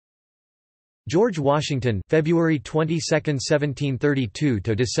George Washington (February 22, 1732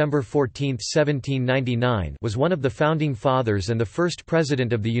 to December 14, 1799) was one of the founding fathers and the first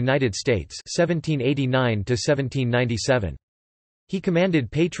president of the United States (1789 to 1797). He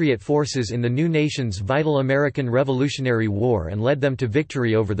commanded Patriot forces in the new nation's vital American Revolutionary War and led them to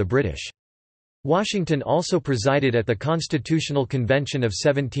victory over the British. Washington also presided at the Constitutional Convention of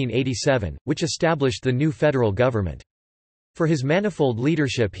 1787, which established the new federal government. For his manifold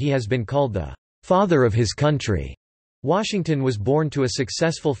leadership he has been called the "father of his country." Washington was born to a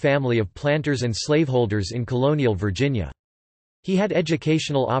successful family of planters and slaveholders in colonial Virginia. He had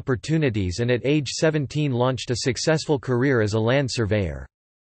educational opportunities and at age 17 launched a successful career as a land surveyor.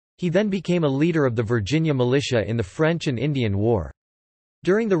 He then became a leader of the Virginia militia in the French and Indian War.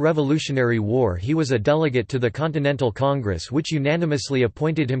 During the Revolutionary War he was a delegate to the Continental Congress, which unanimously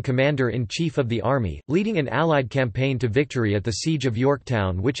appointed him commander-in-chief of the army, leading an Allied campaign to victory at the Siege of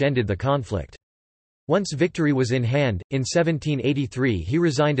Yorktown, which ended the conflict. Once victory was in hand, in 1783 he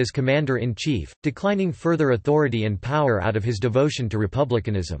resigned as commander-in-chief, declining further authority and power out of his devotion to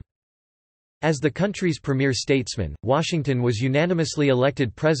republicanism. As the country's premier statesman, Washington was unanimously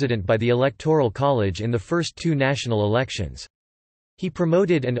elected president by the Electoral College in the first two national elections. He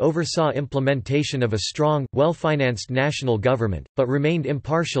promoted and oversaw implementation of a strong, well-financed national government, but remained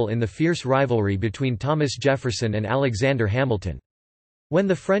impartial in the fierce rivalry between Thomas Jefferson and Alexander Hamilton. When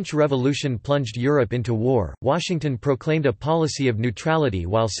the French Revolution plunged Europe into war, Washington proclaimed a policy of neutrality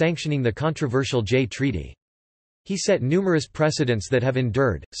while sanctioning the controversial Jay Treaty. He set numerous precedents that have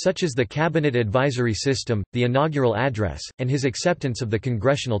endured, such as the Cabinet Advisory System, the inaugural address, and his acceptance of the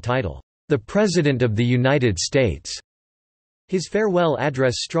congressional title, "the President of the United States." His farewell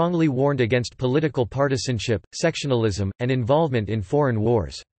address strongly warned against political partisanship, sectionalism, and involvement in foreign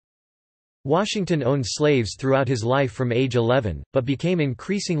wars. Washington owned slaves throughout his life from age 11, but became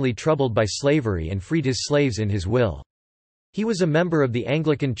increasingly troubled by slavery and freed his slaves in his will. He was a member of the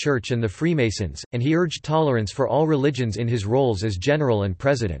Anglican Church and the Freemasons, and he urged tolerance for all religions in his roles as general and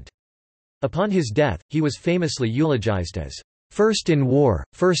president. Upon his death, he was famously eulogized as, "first in war,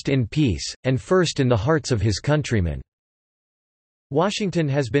 first in peace, and first in the hearts of his countrymen." Washington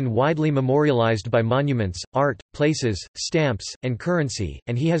has been widely memorialized by monuments, art, places, stamps, and currency,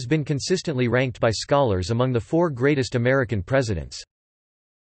 and he has been consistently ranked by scholars among the four greatest American presidents.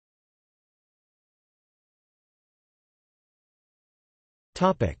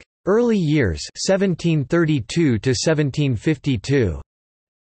 Early years 1732 to 1752.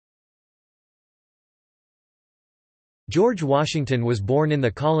 George Washington was born in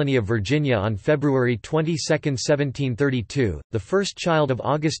the colony of Virginia on February 22, 1732, the first child of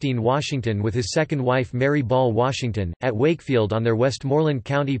Augustine Washington with his second wife Mary Ball Washington, at Wakefield on their Westmoreland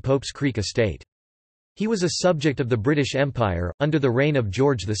County Pope's Creek estate. He was a subject of the British Empire, under the reign of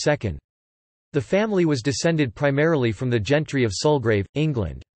George II. The family was descended primarily from the gentry of Sulgrave,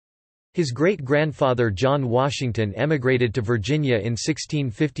 England. His great-grandfather John Washington emigrated to Virginia in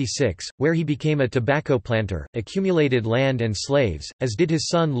 1656, where he became a tobacco planter, accumulated land and slaves, as did his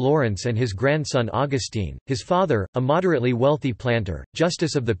son Lawrence and his grandson Augustine. His father, a moderately wealthy planter,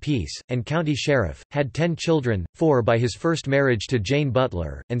 justice of the peace, and county sheriff, had 10 children, 4 by his first marriage to Jane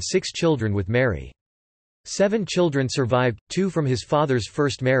Butler, and 6 children with Mary. 7 children survived, 2 from his father's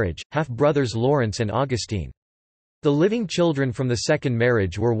first marriage, half-brothers Lawrence and Augustine. The living children from the second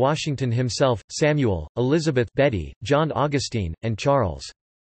marriage were Washington himself, Samuel, Elizabeth, Betty, John Augustine, and Charles.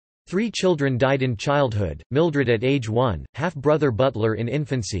 3 children died in childhood, Mildred at age 1, half-brother Butler in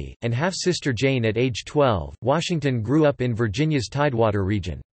infancy, and half-sister Jane at age 12. Washington grew up in Virginia's Tidewater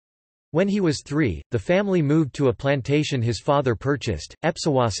region. When he was 3, the family moved to a plantation his father purchased,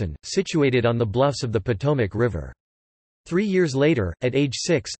 Epsawasson, situated on the bluffs of the Potomac River. 3 years later, at age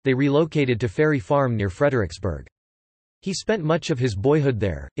 6, they relocated to Ferry Farm near Fredericksburg. He spent much of his boyhood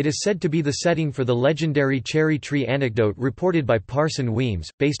there. It is said to be the setting for the legendary cherry tree anecdote reported by Parson Weems,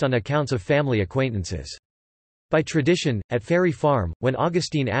 based on accounts of family acquaintances. By tradition, at Ferry Farm, when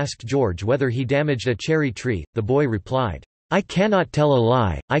Augustine asked George whether he damaged a cherry tree, the boy replied, "I cannot tell a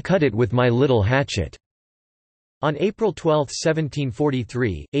lie, I cut it with my little hatchet." On April 12,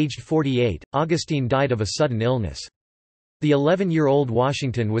 1743, aged 48, Augustine died of a sudden illness. The 11-year-old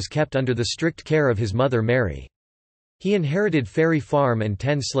Washington was kept under the strict care of his mother Mary. He inherited Ferry Farm and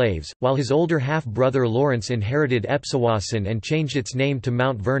 10 slaves, while his older half-brother Lawrence inherited Epsawasson and changed its name to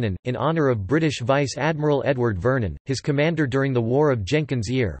Mount Vernon, in honor of British Vice Admiral Edward Vernon, his commander during the War of Jenkins'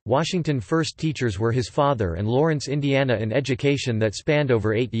 Ear. Washington's first teachers were his father and Lawrence, Indiana, an education that spanned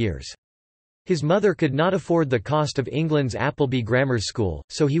over 8 years. His mother could not afford the cost of England's Appleby Grammar School,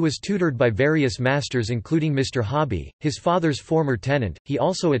 so he was tutored by various masters including Mr. Hobby, his father's former tenant. He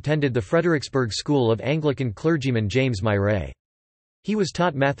also attended the Fredericksburg School of Anglican clergyman James Myray. He was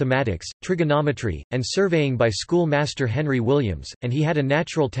taught mathematics, trigonometry, and surveying by schoolmaster Henry Williams, and he had a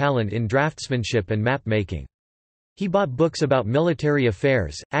natural talent in draftsmanship and map-making. He bought books about military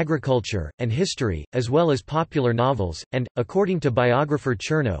affairs, agriculture, and history, as well as popular novels, and, according to biographer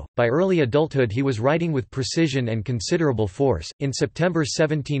Chernow, by early adulthood he was writing with precision and considerable force. In September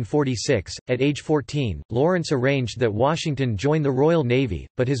 1746, at age 14, Lawrence arranged that Washington join the Royal Navy,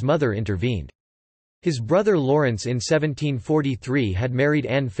 but his mother intervened. His brother Lawrence in 1743 had married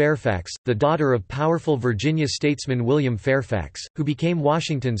Anne Fairfax, the daughter of powerful Virginia statesman William Fairfax, who became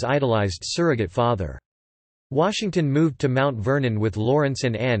Washington's idolized surrogate father. Washington moved to Mount Vernon with Lawrence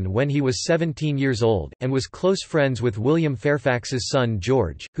and Anne when he was 17 years old, and was close friends with William Fairfax's son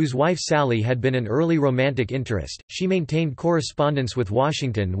George, whose wife Sally had been an early romantic interest. She maintained correspondence with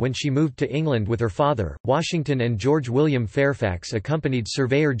Washington when she moved to England with her father. Washington and George William Fairfax accompanied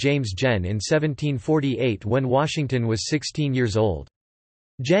surveyor James Jenn in 1748 when Washington was 16 years old.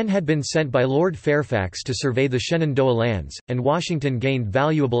 Jenn had been sent by Lord Fairfax to survey the Shenandoah lands, and Washington gained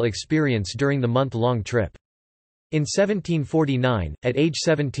valuable experience during the month-long trip. In 1749, at age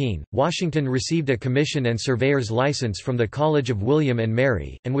 17, Washington received a commission and surveyor's license from the College of William and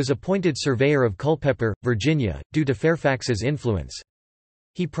Mary, and was appointed surveyor of Culpeper, Virginia, due to Fairfax's influence.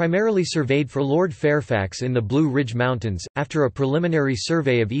 He primarily surveyed for Lord Fairfax in the Blue Ridge Mountains, after a preliminary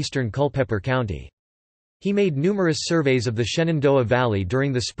survey of eastern Culpeper County. He made numerous surveys of the Shenandoah Valley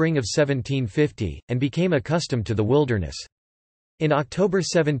during the spring of 1750, and became accustomed to the wilderness. In October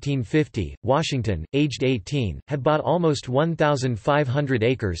 1750, Washington, aged 18, had bought almost 1,500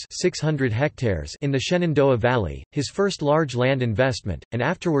 acres 600 hectares in the Shenandoah Valley, his first large land investment, and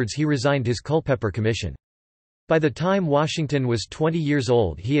afterwards he resigned his Culpeper commission. By the time Washington was 20 years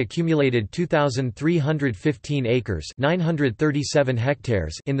old he accumulated 2,315 acres 937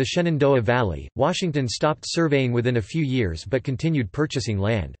 hectares in the Shenandoah Valley. Washington stopped surveying within a few years but continued purchasing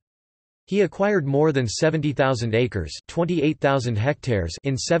land. He acquired more than 70,000 acres 28,000 hectares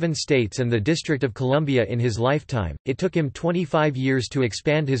in 7 states and the District of Columbia in his lifetime. It took him 25 years to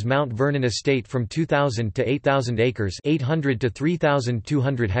expand his Mount Vernon estate from 2,000 to 8,000 acres 800 to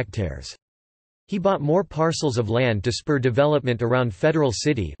 3,200 hectares. He bought more parcels of land to spur development around Federal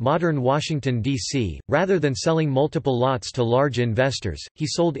City, modern Washington, D.C., rather than selling multiple lots to large investors. He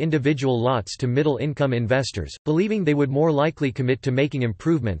sold individual lots to middle-income investors, believing they would more likely commit to making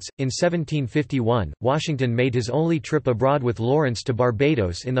improvements. In 1751, Washington made his only trip abroad with Lawrence to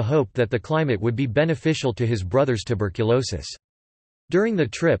Barbados in the hope that the climate would be beneficial to his brother's tuberculosis. During the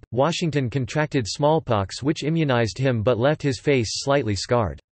trip, Washington contracted smallpox which immunized him but left his face slightly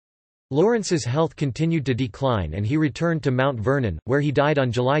scarred. Lawrence's health continued to decline and he returned to Mount Vernon, where he died on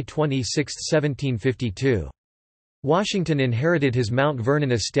July 26, 1752. Washington inherited his Mount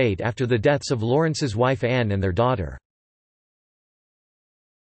Vernon estate after the deaths of Lawrence's wife Anne and their daughter.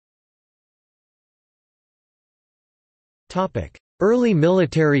 Early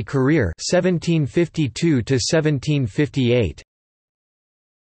military career 1752 to 1758.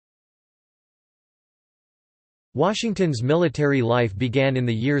 Washington's military life began in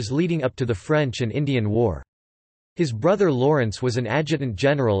the years leading up to the French and Indian War. His brother Lawrence was an adjutant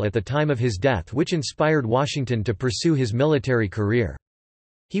general at the time of his death, which inspired Washington to pursue his military career.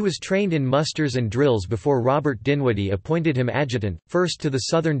 He was trained in musters and drills before Robert Dinwiddie appointed him adjutant, first to the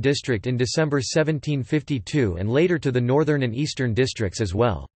Southern District in December 1752 and later to the Northern and Eastern Districts as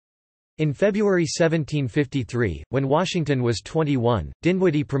well. In February 1753, when Washington was 21,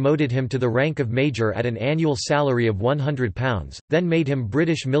 Dinwiddie promoted him to the rank of major at an annual salary of £100, then made him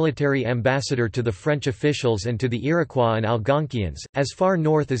British military ambassador to the French officials and to the Iroquois and Algonquians, as far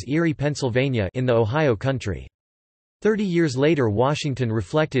north as Erie, Pennsylvania in the Ohio country. 30 years later Washington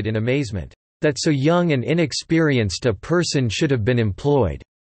reflected in amazement, "that so young and inexperienced a person should have been employed."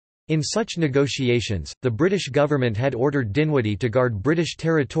 In such negotiations, the British government had ordered Dinwiddie to guard British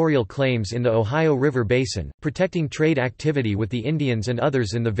territorial claims in the Ohio River Basin, protecting trade activity with the Indians and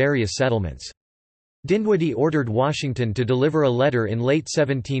others in the various settlements. Dinwiddie ordered Washington to deliver a letter in late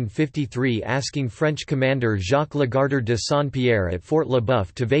 1753 asking French commander Jacques Legardeur de Saint-Pierre at Fort Le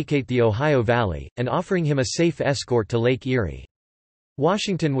Boeuf to vacate the Ohio Valley, and offering him a safe escort to Lake Erie.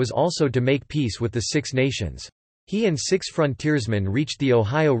 Washington was also to make peace with the Six Nations. He and 6 frontiersmen reached the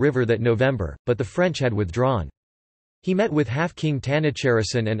Ohio River that November, but the French had withdrawn. He met with Half-King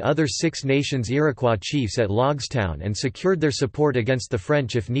Tanacharison and other Six Nations Iroquois chiefs at Logstown and secured their support against the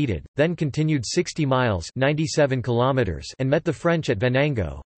French if needed, then continued 60 miles 97 kilometers and met the French at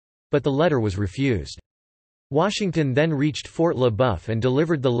Venango. But the letter was refused. Washington then reached Fort Le Boeuf and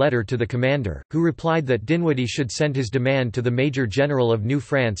delivered the letter to the commander, who replied that Dinwiddie should send his demand to the Major General of New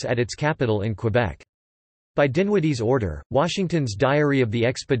France at its capital in Quebec. By Dinwiddie's order, Washington's diary of the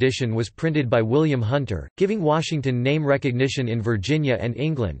expedition was printed by William Hunter, giving Washington name recognition in Virginia and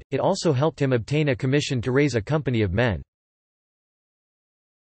England. It also helped him obtain a commission to raise a company of men.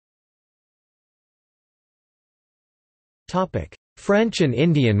 French and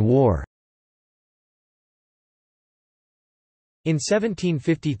Indian War. In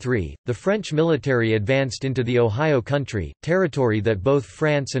 1753, the French military advanced into the Ohio Country, territory that both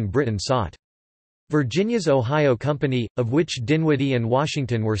France and Britain sought. Virginia's Ohio Company, of which Dinwiddie and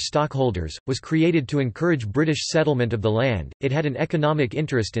Washington were stockholders, was created to encourage British settlement of the land. It had an economic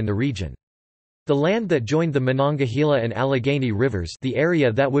interest in the region. The land that joined the Monongahela and Allegheny rivers, the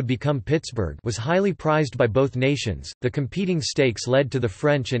area that would become Pittsburgh, was highly prized by both nations. The competing stakes led to the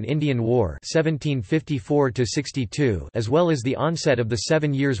French and Indian War (1754–62), as well as the onset of the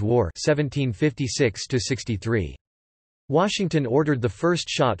 7 Years' War (1756–63). Washington ordered the first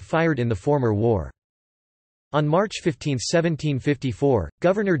shot fired in the former war. On March 15, 1754,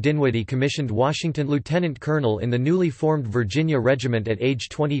 Governor Dinwiddie commissioned Washington lieutenant colonel in the newly formed Virginia Regiment at age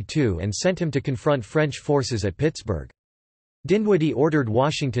 22 and sent him to confront French forces at Pittsburgh. Dinwiddie ordered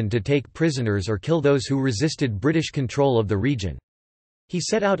Washington to take prisoners or kill those who resisted British control of the region. He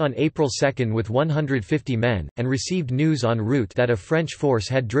set out on April 2 with 150 men, and received news en route that a French force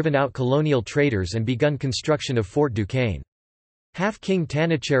had driven out colonial traders and begun construction of Fort Duquesne. Half-King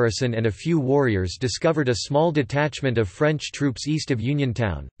Tanacherson and a few warriors discovered a small detachment of French troops east of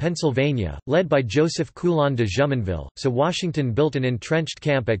Uniontown, Pennsylvania, led by Joseph Coulon de Jumonville, so Washington built an entrenched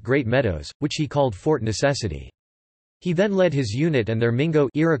camp at Great Meadows, which he called Fort Necessity. He then led his unit and their Mingo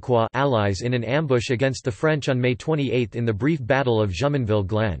Iroquois allies in an ambush against the French on May 28 in the brief Battle of Jumonville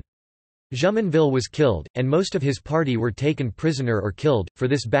Glen. Jumonville was killed, and most of his party were taken prisoner or killed. For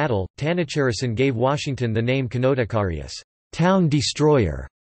this battle, Tanacherson gave Washington the name Canotacarius, town destroyer.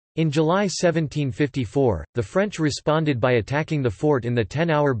 In July 1754, the French responded by attacking the fort in the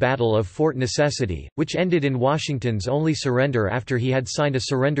 10-hour Battle of Fort Necessity, which ended in Washington's only surrender after he had signed a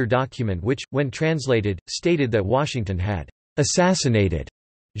surrender document which, when translated, stated that Washington had assassinated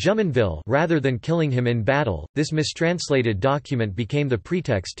Jumonville rather than killing him in battle. This mistranslated document became the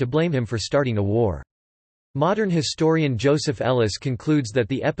pretext to blame him for starting a war. Modern historian Joseph Ellis concludes that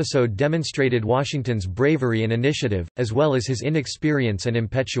the episode demonstrated Washington's bravery and initiative, as well as his inexperience and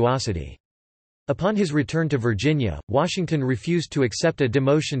impetuosity. Upon his return to Virginia, Washington refused to accept a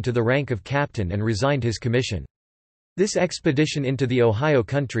demotion to the rank of captain and resigned his commission. This expedition into the Ohio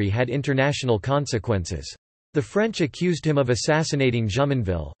Country had international consequences. The French accused him of assassinating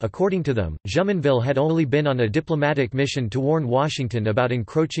Jumonville. According to them, Jumonville had only been on a diplomatic mission to warn Washington about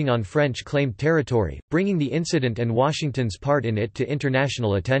encroaching on French-claimed territory, bringing the incident and Washington's part in it to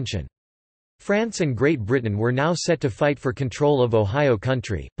international attention. France and Great Britain were now set to fight for control of Ohio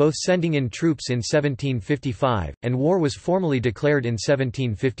Country, both sending in troops in 1755, and war was formally declared in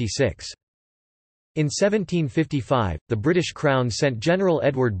 1756. In 1755, the British Crown sent General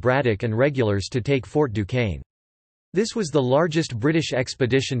Edward Braddock and regulars to take Fort Duquesne. This was the largest British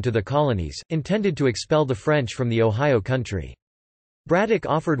expedition to the colonies, intended to expel the French from the Ohio Country. Braddock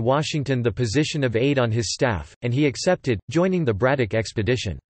offered Washington the position of aide on his staff, and he accepted, joining the Braddock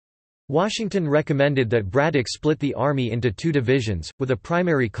expedition. Washington recommended that Braddock split the army into two divisions, with a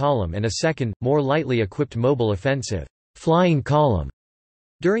primary column and a second, more lightly equipped mobile offensive, flying column.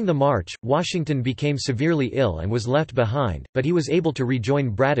 During the march, Washington became severely ill and was left behind, but he was able to rejoin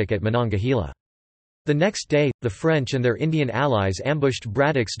Braddock at Monongahela. The next day, the French and their Indian allies ambushed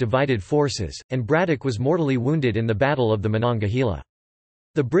Braddock's divided forces, and Braddock was mortally wounded in the Battle of the Monongahela.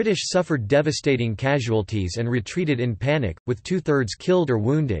 The British suffered devastating casualties and retreated in panic, with two-thirds killed or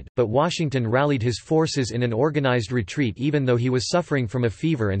wounded, but Washington rallied his forces in an organized retreat even though he was suffering from a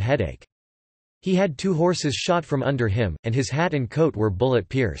fever and headache. He had 2 horses shot from under him, and his hat and coat were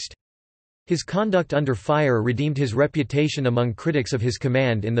bullet-pierced. His conduct under fire redeemed his reputation among critics of his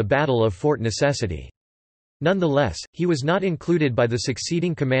command in the Battle of Fort Necessity. Nonetheless, he was not included by the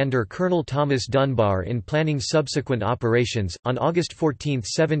succeeding commander Colonel Thomas Dunbar in planning subsequent operations. On August 14,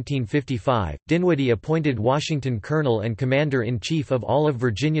 1755, Dinwiddie appointed Washington colonel and commander-in-chief of all of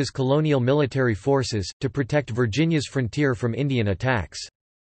Virginia's colonial military forces, to protect Virginia's frontier from Indian attacks.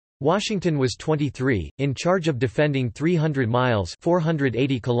 Washington was 23, in charge of defending 300 miles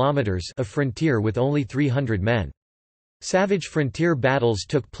 (480 kilometers) of frontier with only 300 men. Savage frontier battles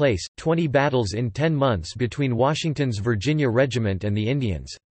took place, 20 battles in 10 months between Washington's Virginia Regiment and the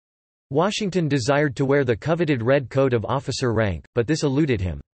Indians. Washington desired to wear the coveted red coat of officer rank, but this eluded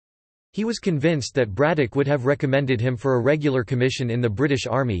him. He was convinced that Braddock would have recommended him for a regular commission in the British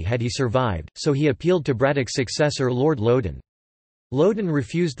Army had he survived, so he appealed to Braddock's successor Lord Loudoun. Loudoun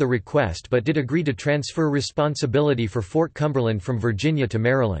refused the request but did agree to transfer responsibility for Fort Cumberland from Virginia to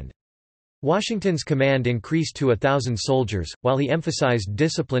Maryland. Washington's command increased to 1,000 soldiers, while he emphasized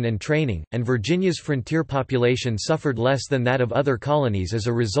discipline and training, and Virginia's frontier population suffered less than that of other colonies as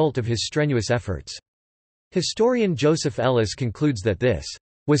a result of his strenuous efforts. Historian Joseph Ellis concludes that this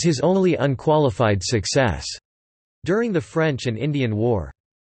was his only unqualified success during the French and Indian War.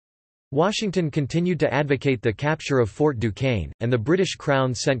 Washington continued to advocate the capture of Fort Duquesne, and the British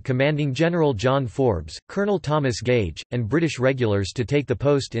Crown sent Commanding General John Forbes, Colonel Thomas Gage, and British regulars to take the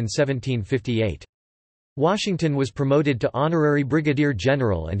post in 1758. Washington was promoted to honorary brigadier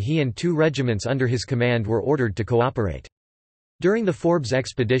general and he and 2 regiments under his command were ordered to cooperate. During the Forbes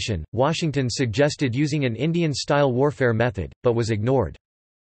expedition, Washington suggested using an Indian-style warfare method, but was ignored.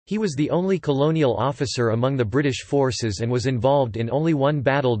 He was the only colonial officer among the British forces and was involved in only one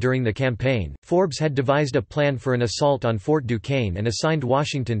battle during the campaign. Forbes had devised a plan for an assault on Fort Duquesne and assigned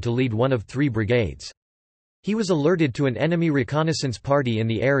Washington to lead one of 3 brigades. He was alerted to an enemy reconnaissance party in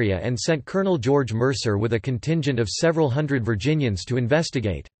the area and sent Colonel George Mercer with a contingent of several hundred Virginians to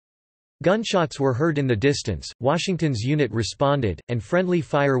investigate. Gunshots were heard in the distance, Washington's unit responded, and friendly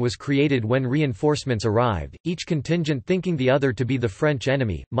fire was created when reinforcements arrived, each contingent thinking the other to be the French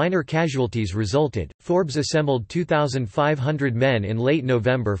enemy. Minor casualties resulted. Forbes assembled 2,500 men in late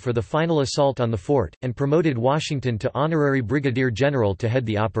November for the final assault on the fort, and promoted Washington to honorary brigadier general to head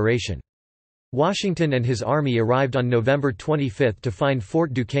the operation. Washington and his army arrived on November 25 to find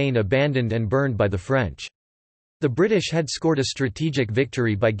Fort Duquesne abandoned and burned by the French. The British had scored a strategic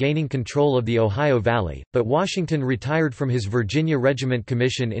victory by gaining control of the Ohio Valley, but Washington retired from his Virginia Regiment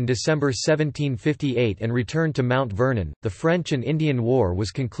commission in December 1758 and returned to Mount Vernon. The French and Indian War was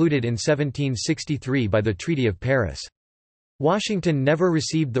concluded in 1763 by the Treaty of Paris. Washington never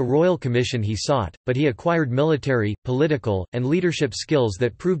received the royal commission he sought, but he acquired military, political, and leadership skills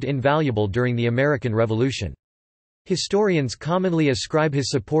that proved invaluable during the American Revolution. Historians commonly ascribe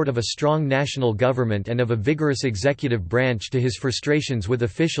his support of a strong national government and of a vigorous executive branch to his frustrations with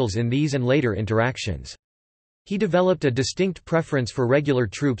officials in these and later interactions. He developed a distinct preference for regular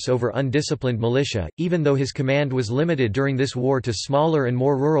troops over undisciplined militia, even though his command was limited during this war to smaller and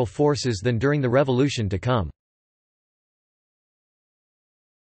more rural forces than during the Revolution to come.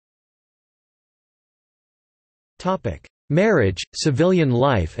 Marriage, civilian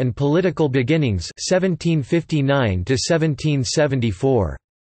life and political beginnings 1759 to 1774.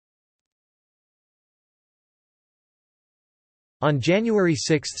 On January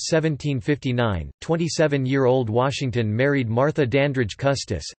 6, 1759, 27-year-old Washington married Martha Dandridge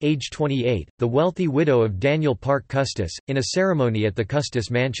Custis, age 28, the wealthy widow of Daniel Parke Custis, in a ceremony at the Custis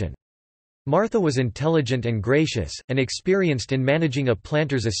Mansion. Martha was intelligent and gracious, and experienced in managing a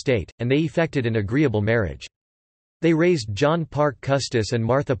planter's estate, and they effected an agreeable marriage. They raised John Parke Custis and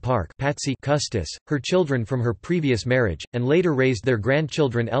Martha Parke Patsy Custis, her children from her previous marriage, and later raised their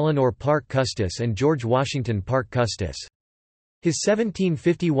grandchildren Eleanor Parke Custis and George Washington Parke Custis. His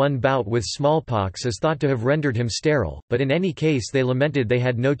 1751 bout with smallpox is thought to have rendered him sterile, but in any case they lamented they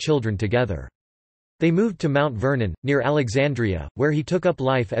had no children together. They moved to Mount Vernon, near Alexandria, where he took up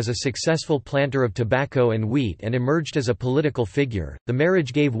life as a successful planter of tobacco and wheat and emerged as a political figure. The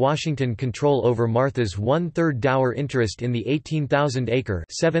marriage gave Washington control over Martha's one-third dower interest in the 18,000-acre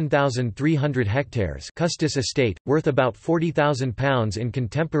 (7,300 hectares) Custis estate, worth about £40,000 in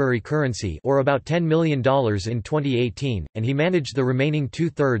contemporary currency, or about $10 million in 2018, and he managed the remaining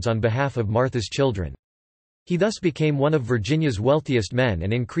two-thirds on behalf of Martha's children. He thus became one of Virginia's wealthiest men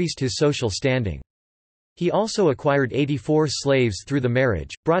and increased his social standing. He also acquired 84 slaves through the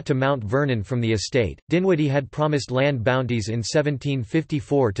marriage, brought to Mount Vernon from the estate. Dinwiddie had promised land bounties in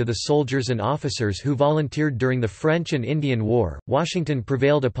 1754 to the soldiers and officers who volunteered during the French and Indian War. Washington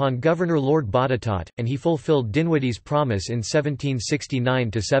prevailed upon Governor Lord Botetourt, and he fulfilled Dinwiddie's promise in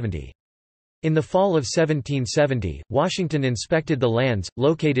 1769–70. In the fall of 1770, Washington inspected the lands,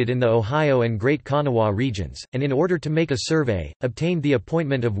 located in the Ohio and Great Kanawha regions, and in order to make a survey, obtained the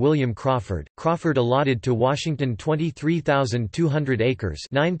appointment of William Crawford. Crawford allotted to Washington 23,200 acres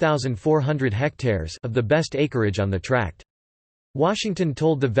 (9,400 hectares) of the best acreage on the tract. Washington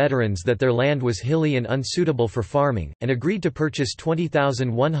told the veterans that their land was hilly and unsuitable for farming, and agreed to purchase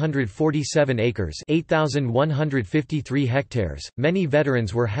 20,147 acres (8,153 hectares). Many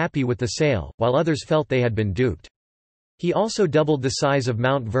veterans were happy with the sale, while others felt they had been duped. He also doubled the size of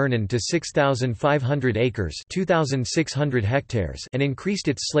Mount Vernon to 6,500 acres (2,600 hectares) and increased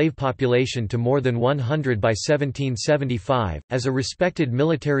its slave population to more than 100 by 1775. As a respected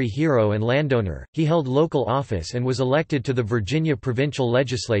military hero and landowner, he held local office and was elected to the Virginia provincial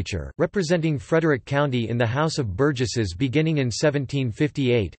legislature, representing Frederick County in the House of Burgesses beginning in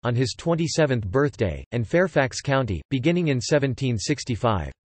 1758, on his 27th birthday, and Fairfax County, beginning in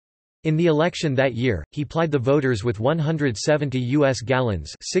 1765. In the election that year, he plied the voters with 170 U.S.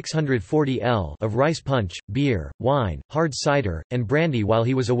 gallons 640 L of rice punch, beer, wine, hard cider, and brandy while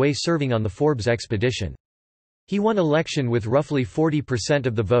he was away serving on the Forbes expedition. He won election with roughly 40%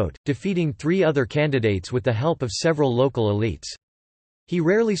 of the vote, defeating 3 other candidates with the help of several local elites. He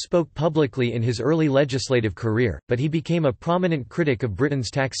rarely spoke publicly in his early legislative career, but he became a prominent critic of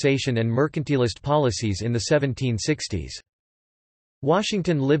Britain's taxation and mercantilist policies in the 1760s.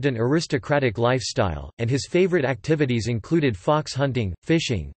 Washington lived an aristocratic lifestyle, and his favorite activities included fox hunting,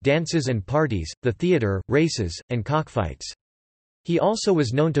 fishing, dances and parties, the theater, races, and cockfights. He also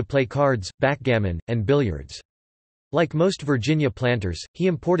was known to play cards, backgammon, and billiards. Like most Virginia planters, he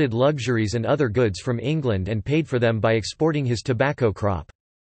imported luxuries and other goods from England and paid for them by exporting his tobacco crop.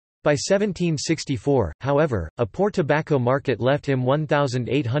 By 1764, however, a poor tobacco market left him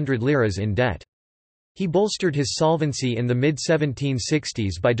 1,800 liras in debt. He bolstered his solvency in the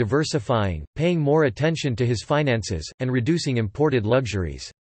mid-1760s by diversifying, paying more attention to his finances, and reducing imported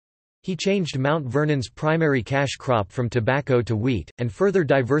luxuries. He changed Mount Vernon's primary cash crop from tobacco to wheat, and further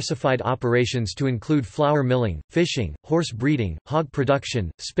diversified operations to include flour milling, fishing, horse breeding, hog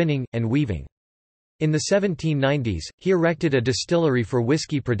production, spinning, and weaving. In the 1790s, he erected a distillery for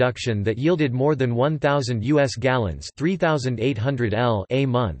whiskey production that yielded more than 1,000 U.S. gallons 3,800 L a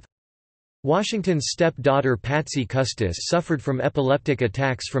month. Washington's stepdaughter Patsy Custis suffered from epileptic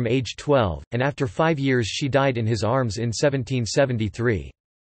attacks from age 12, and after 5 years she died in his arms in 1773.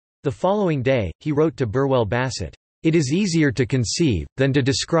 The following day, he wrote to Burwell Bassett, "It is easier to conceive, than to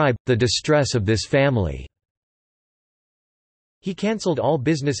describe, the distress of this family." He cancelled all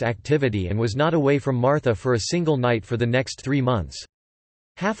business activity and was not away from Martha for a single night for the next 3 months.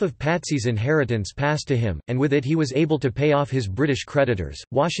 Half of Patsy's inheritance passed to him, and with it he was able to pay off his British creditors.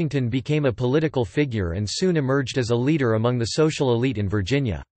 Washington became a political figure and soon emerged as a leader among the social elite in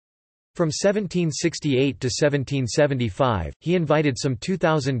Virginia. From 1768 to 1775, he invited some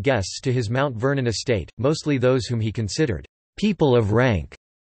 2,000 guests to his Mount Vernon estate, mostly those whom he considered people of rank.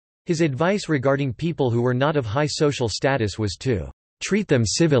 His advice regarding people who were not of high social status was to treat them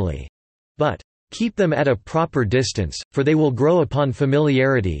civilly, but keep them at a proper distance, for they will grow upon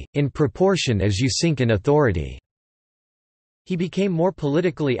familiarity, in proportion as you sink in authority. He became more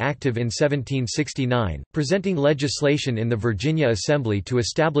politically active in 1769, presenting legislation in the Virginia Assembly to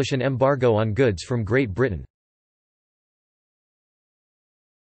establish an embargo on goods from Great Britain.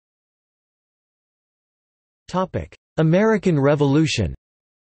 American Revolution.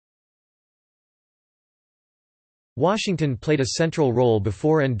 Washington played a central role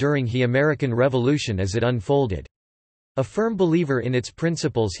before and during the American Revolution as it unfolded. A firm believer in its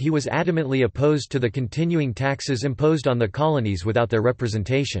principles, he was adamantly opposed to the continuing taxes imposed on the colonies without their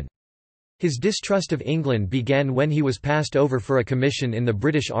representation. His distrust of England began when he was passed over for a commission in the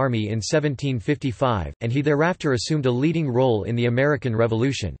British Army in 1755, and he thereafter assumed a leading role in the American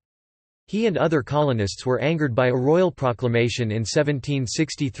Revolution. He and other colonists were angered by a royal proclamation in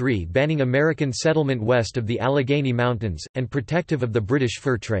 1763 banning American settlement west of the Allegheny Mountains, and protective of the British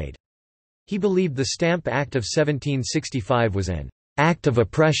fur trade. He believed the Stamp Act of 1765 was an act of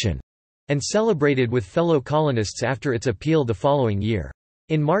oppression, and celebrated with fellow colonists after its appeal the following year.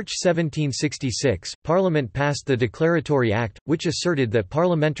 In March 1766, Parliament passed the Declaratory Act, which asserted that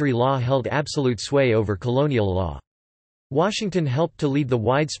parliamentary law held absolute sway over colonial law. Washington helped to lead the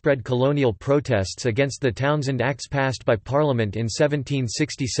widespread colonial protests against the Townshend Acts passed by Parliament in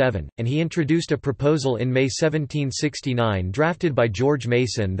 1767, and he introduced a proposal in May 1769 drafted by George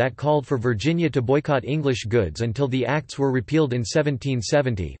Mason that called for Virginia to boycott English goods until the acts were repealed in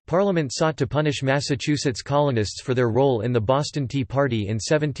 1770. Parliament sought to punish Massachusetts colonists for their role in the Boston Tea Party in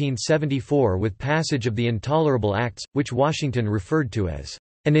 1774 with passage of the Intolerable Acts, which Washington referred to as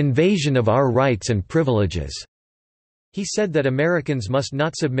an invasion of our rights and privileges. He said that Americans must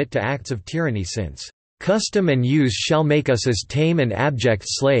not submit to acts of tyranny since, "Custom and use shall make us as tame and abject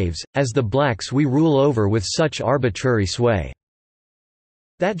slaves, as the blacks we rule over with such arbitrary sway."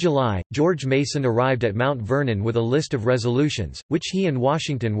 That July, George Mason arrived at Mount Vernon with a list of resolutions, which he and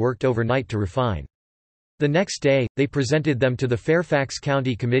Washington worked overnight to refine. The next day, they presented them to the Fairfax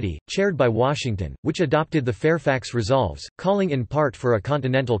County Committee, chaired by Washington, which adopted the Fairfax Resolves, calling in part for a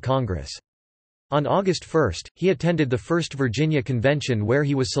Continental Congress. On August 1, he attended the First Virginia Convention where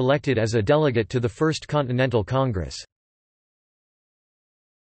he was selected as a delegate to the First Continental Congress.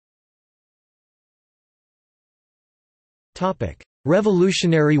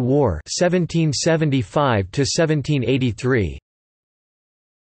 Revolutionary War 1775 to 1783.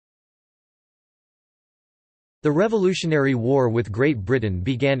 The Revolutionary War with Great Britain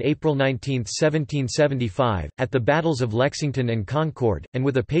began April 19, 1775, at the battles of Lexington and Concord, and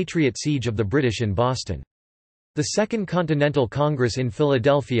with a Patriot siege of the British in Boston. The Second Continental Congress in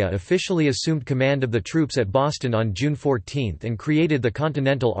Philadelphia officially assumed command of the troops at Boston on June 14 and created the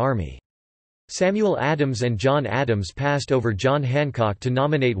Continental Army. Samuel Adams and John Adams passed over John Hancock to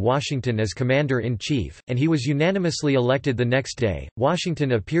nominate Washington as commander-in-chief, and he was unanimously elected the next day.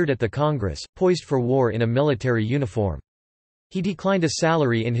 Washington appeared at the Congress, poised for war in a military uniform. He declined a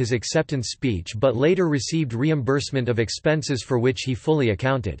salary in his acceptance speech but later received reimbursement of expenses for which he fully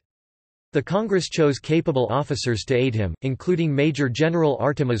accounted. The Congress chose capable officers to aid him, including Major General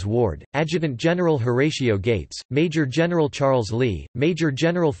Artemas Ward, Adjutant General Horatio Gates, Major General Charles Lee, Major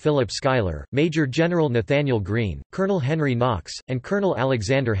General Philip Schuyler, Major General Nathaniel Greene, Colonel Henry Knox, and Colonel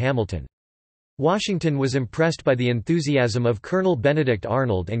Alexander Hamilton. Washington was impressed by the enthusiasm of Colonel Benedict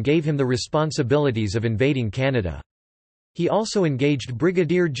Arnold and gave him the responsibilities of invading Canada. He also engaged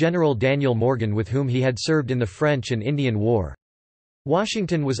Brigadier General Daniel Morgan, with whom he had served in the French and Indian War.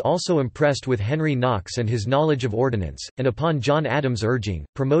 Washington was also impressed with Henry Knox and his knowledge of ordnance, and upon John Adams' urging,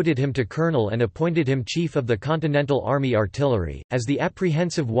 promoted him to colonel and appointed him chief of the Continental Army Artillery. As the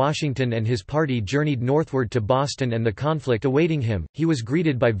apprehensive Washington and his party journeyed northward to Boston and the conflict awaiting him, he was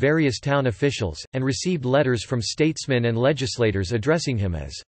greeted by various town officials, and received letters from statesmen and legislators addressing him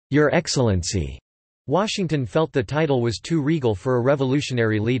as, "Your Excellency." Washington felt the title was too regal for a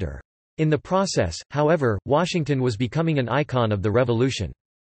revolutionary leader. In the process, however, Washington was becoming an icon of the Revolution.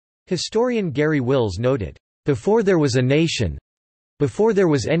 Historian Gary Wills noted, "Before there was a nation, before there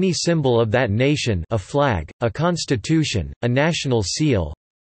was any symbol of that nation, a flag, a constitution, a national seal,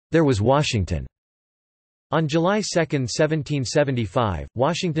 there was Washington." On July 2, 1775,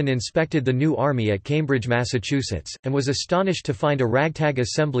 Washington inspected the new army at Cambridge, Massachusetts, and was astonished to find a ragtag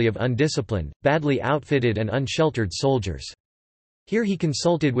assembly of undisciplined, badly outfitted and unsheltered soldiers. Here he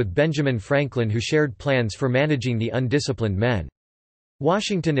consulted with Benjamin Franklin, who shared plans for managing the undisciplined men.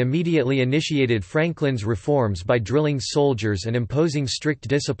 Washington immediately initiated Franklin's reforms by drilling soldiers and imposing strict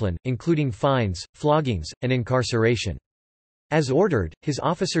discipline, including fines, floggings, and incarceration. As ordered, his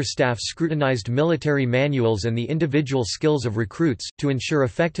officer staff scrutinized military manuals and the individual skills of recruits, to ensure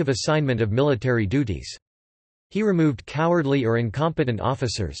effective assignment of military duties. He removed cowardly or incompetent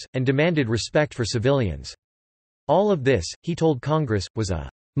officers, and demanded respect for civilians. All of this, he told Congress, was a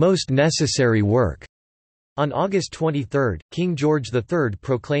most necessary work. On August 23, King George III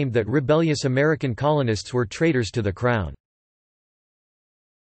proclaimed that rebellious American colonists were traitors to the Crown.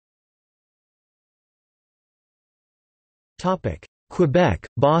 Quebec,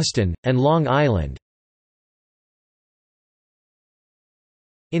 Boston, and Long Island.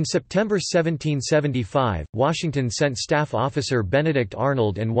 In September 1775, Washington sent staff officer Benedict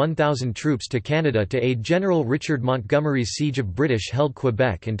Arnold and 1,000 troops to Canada to aid General Richard Montgomery's siege of British-held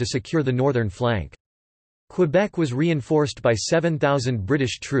Quebec and to secure the northern flank. Quebec was reinforced by 7,000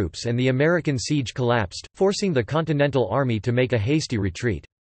 British troops and the American siege collapsed, forcing the Continental Army to make a hasty retreat.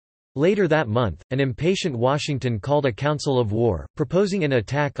 Later that month, an impatient Washington called a council of war, proposing an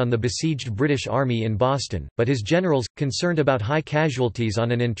attack on the besieged British Army in Boston, but his generals, concerned about high casualties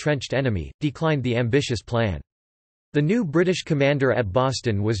on an entrenched enemy, declined the ambitious plan. The new British commander at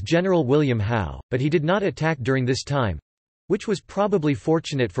Boston was General William Howe, but he did not attack during this time, which was probably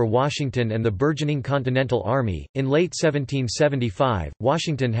fortunate for Washington and the burgeoning Continental Army. In late 1775,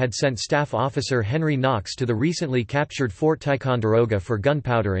 Washington had sent staff officer Henry Knox to the recently captured Fort Ticonderoga for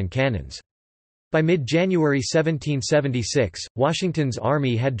gunpowder and cannons. By mid-January 1776, Washington's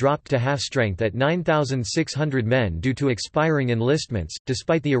army had dropped to half strength at 9,600 men due to expiring enlistments,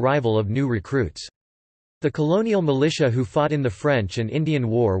 despite the arrival of new recruits. The colonial militia who fought in the French and Indian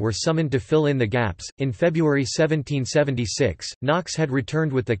War were summoned to fill in the gaps. In February 1776, Knox had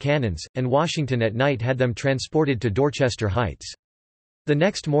returned with the cannons, and Washington at night had them transported to Dorchester Heights. The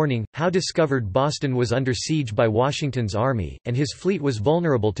next morning, Howe discovered Boston was under siege by Washington's army, and his fleet was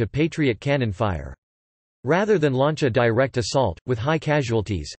vulnerable to Patriot cannon fire. Rather than launch a direct assault, with high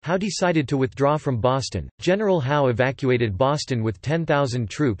casualties, Howe decided to withdraw from Boston. General Howe evacuated Boston with 10,000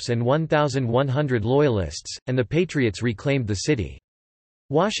 troops and 1,100 Loyalists, and the Patriots reclaimed the city.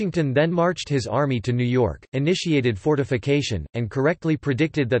 Washington then marched his army to New York, initiated fortification, and correctly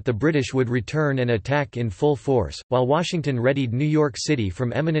predicted that the British would return and attack in full force. While Washington readied New York City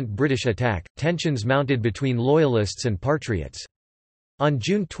from imminent British attack, tensions mounted between Loyalists and Patriots. On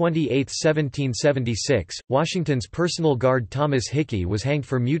June 28, 1776, Washington's personal guard Thomas Hickey was hanged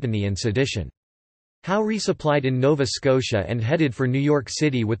for mutiny and sedition. Howe resupplied in Nova Scotia and headed for New York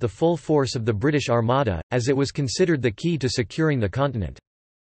City with the full force of the British Armada, as it was considered the key to securing the continent.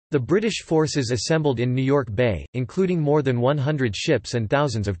 The British forces assembled in New York Bay, including more than 100 ships and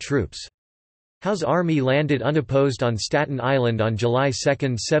thousands of troops. Howe's army landed unopposed on Staten Island on July 2,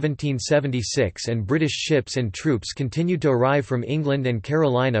 1776, and British ships and troops continued to arrive from England and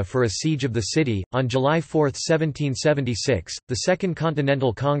Carolina for a siege of the city. On July 4, 1776, the Second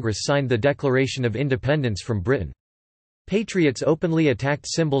Continental Congress signed the Declaration of Independence from Britain. Patriots openly attacked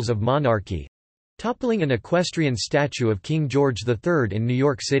symbols of monarchy, toppling an equestrian statue of King George III in New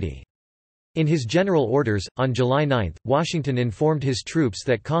York City. In his general orders, on July 9, Washington informed his troops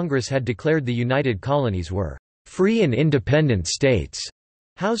that Congress had declared the United Colonies were free and independent states.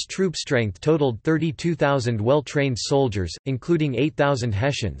 Howe's troop strength totaled 32,000 well-trained soldiers, including 8,000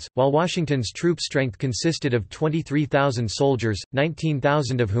 Hessians, while Washington's troop strength consisted of 23,000 soldiers,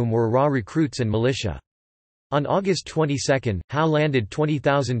 19,000 of whom were raw recruits and militia. On August 22, Howe landed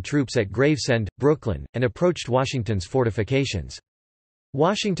 20,000 troops at Gravesend, Brooklyn, and approached Washington's fortifications.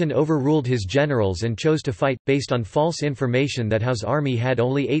 Washington overruled his generals and chose to fight, based on false information that Howe's army had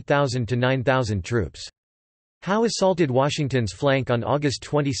only 8,000 to 9,000 troops. Howe assaulted Washington's flank on August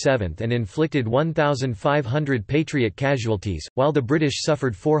 27 and inflicted 1,500 Patriot casualties, while the British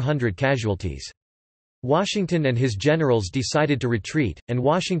suffered 400 casualties. Washington and his generals decided to retreat, and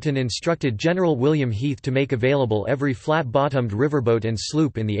Washington instructed General William Heath to make available every flat-bottomed riverboat and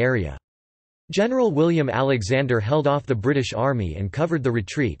sloop in the area. General William Alexander held off the British Army and covered the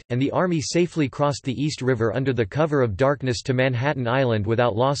retreat, and the army safely crossed the East River under the cover of darkness to Manhattan Island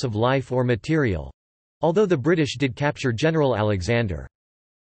without loss of life or material—although the British did capture General Alexander.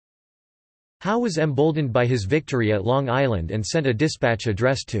 Howe was emboldened by his victory at Long Island and sent a dispatch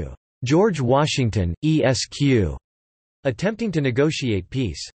addressed to George Washington, Esq., attempting to negotiate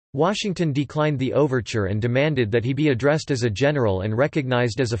peace. Washington declined the overture and demanded that he be addressed as a general and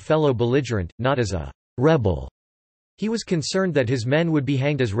recognized as a fellow belligerent, not as a rebel. He was concerned that his men would be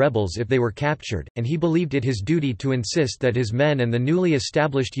hanged as rebels if they were captured, and he believed it his duty to insist that his men and the newly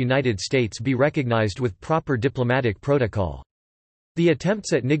established United States be recognized with proper diplomatic protocol. The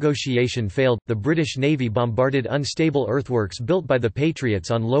attempts at negotiation failed. The British Navy bombarded unstable earthworks built by the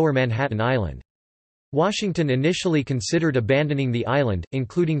Patriots on Lower Manhattan Island. Washington initially considered abandoning the island,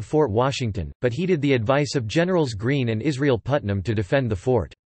 including Fort Washington, but heeded the advice of Generals Greene and Israel Putnam to defend the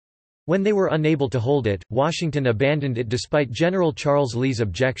fort. When they were unable to hold it, Washington abandoned it despite General Charles Lee's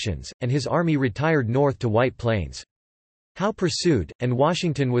objections, and his army retired north to White Plains. Howe pursued, and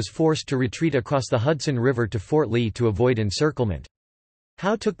Washington was forced to retreat across the Hudson River to Fort Lee to avoid encirclement.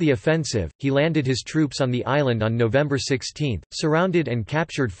 Howe took the offensive. He landed his troops on the island on November 16, surrounded and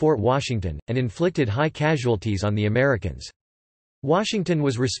captured Fort Washington, and inflicted high casualties on the Americans. Washington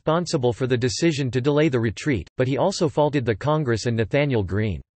was responsible for the decision to delay the retreat, but he also faulted the Congress and Nathanael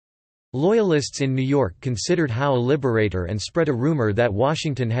Greene. Loyalists in New York considered Howe a liberator and spread a rumor that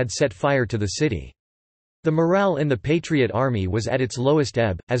Washington had set fire to the city. The morale in the Patriot Army was at its lowest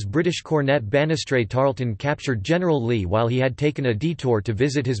ebb, as British Cornet Banastre Tarleton captured General Lee while he had taken a detour to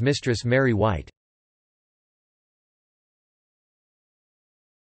visit his mistress Mary White.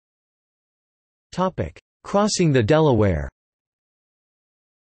 Crossing the Delaware.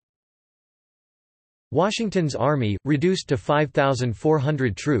 Washington's army, reduced to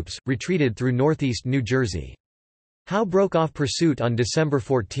 5,400 troops, retreated through northeast New Jersey. Howe broke off pursuit on December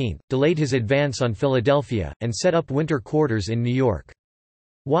 14, delayed his advance on Philadelphia, and set up winter quarters in New York.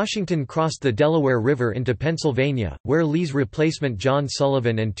 Washington crossed the Delaware River into Pennsylvania, where Lee's replacement John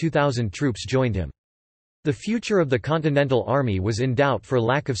Sullivan and 2,000 troops joined him. The future of the Continental Army was in doubt for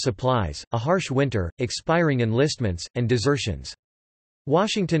lack of supplies, a harsh winter, expiring enlistments, and desertions.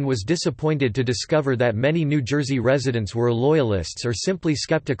 Washington was disappointed to discover that many New Jersey residents were Loyalists or simply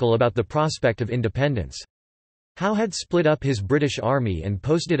skeptical about the prospect of independence. Howe had split up his British Army and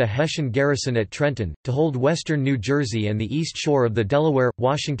posted a Hessian garrison at Trenton, to hold western New Jersey and the east shore of the Delaware.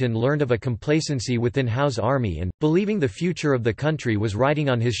 Washington learned of a complacency within Howe's army and, believing the future of the country was riding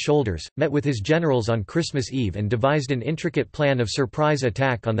on his shoulders, met with his generals on Christmas Eve and devised an intricate plan of surprise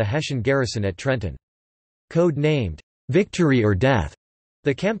attack on the Hessian garrison at Trenton. Code-named, "Victory or Death,"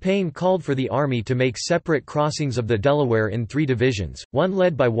 The campaign called for the Army to make separate crossings of the Delaware in 3 divisions, one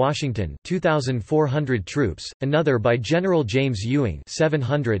led by Washington 2,400 troops, another by General James Ewing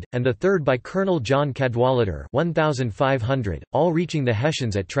 700, and the third by Colonel John Cadwalader 1,500, all reaching the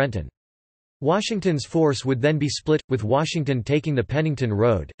Hessians at Trenton. Washington's force would then be split, with Washington taking the Pennington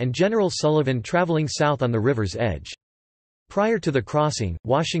Road, and General Sullivan traveling south on the river's edge. Prior to the crossing,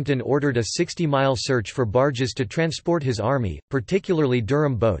 Washington ordered a 60-mile search for barges to transport his army, particularly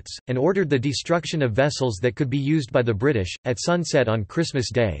Durham boats, and ordered the destruction of vessels that could be used by the British. At sunset on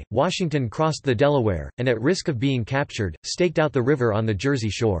Christmas Day, Washington crossed the Delaware, and at risk of being captured, staked out the river on the Jersey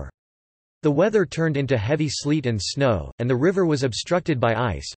shore. The weather turned into heavy sleet and snow, and the river was obstructed by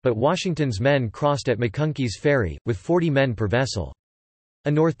ice, but Washington's men crossed at McConkey's Ferry, with 40 men per vessel. A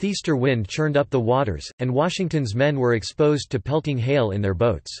northeaster wind churned up the waters, and Washington's men were exposed to pelting hail in their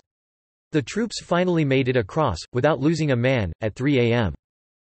boats. The troops finally made it across, without losing a man, at 3 a.m.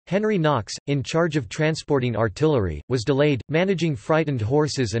 Henry Knox, in charge of transporting artillery, was delayed, managing frightened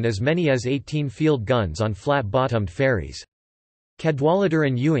horses and as many as 18 field guns on flat-bottomed ferries. Cadwalader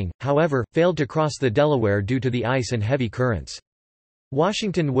and Ewing, however, failed to cross the Delaware due to the ice and heavy currents.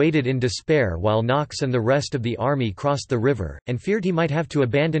 Washington waited in despair while Knox and the rest of the army crossed the river, and feared he might have to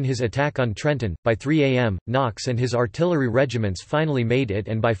abandon his attack on Trenton. By 3 a.m., Knox and his artillery regiments finally made it,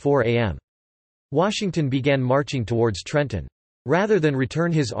 and by 4 a.m., Washington began marching towards Trenton. Rather than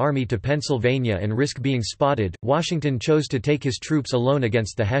return his army to Pennsylvania and risk being spotted, Washington chose to take his troops alone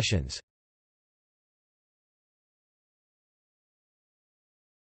against the Hessians.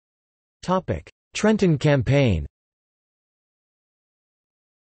 Trenton Campaign.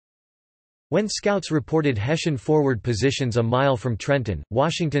 When scouts reported Hessian forward positions a mile from Trenton,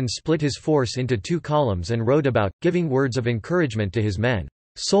 Washington split his force into 2 columns and rode about, giving words of encouragement to his men.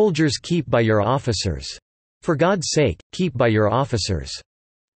 "Soldiers, keep by your officers. For God's sake, keep by your officers."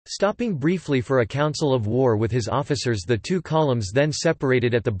 Stopping briefly for a council of war with his officers, the 2 columns then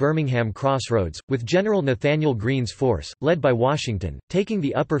separated at the Birmingham Crossroads, with General Nathaniel Greene's force, led by Washington, taking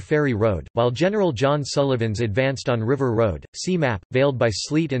the Upper Ferry Road, while General John Sullivan's advanced on River Road. See map. Veiled by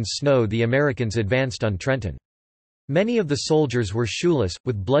sleet and snow, the Americans advanced on Trenton. Many of the soldiers were shoeless,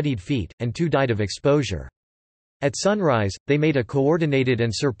 with bloodied feet, and 2 died of exposure. At sunrise, they made a coordinated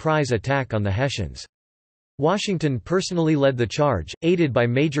and surprise attack on the Hessians. Washington personally led the charge, aided by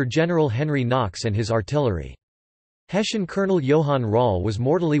Major General Henry Knox and his artillery. Hessian Colonel Johann Rall was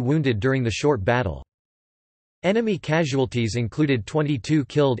mortally wounded during the short battle. Enemy casualties included 22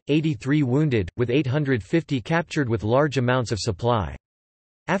 killed, 83 wounded, with 850 captured with large amounts of supply.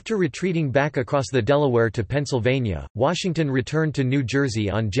 After retreating back across the Delaware to Pennsylvania, Washington returned to New Jersey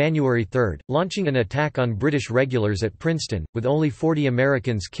on January 3, launching an attack on British regulars at Princeton, with only 40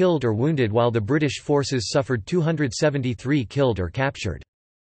 Americans killed or wounded while the British forces suffered 273 killed or captured.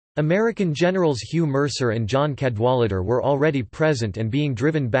 American generals Hugh Mercer and John Cadwalader were already present and being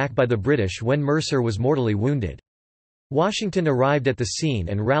driven back by the British when Mercer was mortally wounded. Washington arrived at the scene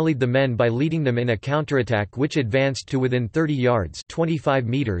and rallied the men by leading them in a counterattack which advanced to within 30 yards (25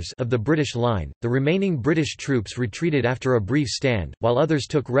 meters) of the British line. The remaining British troops retreated after a brief stand, while others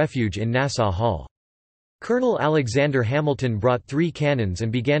took refuge in Nassau Hall. Colonel Alexander Hamilton brought 3 cannons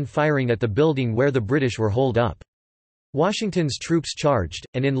and began firing at the building where the British were holed up. Washington's troops charged,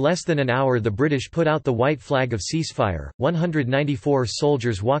 and in less than an hour the British put out the white flag of ceasefire. 194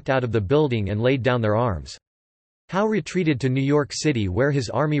 soldiers walked out of the building and laid down their arms. Howe retreated to New York City where his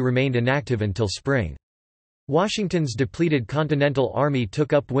army remained inactive until spring. Washington's depleted Continental Army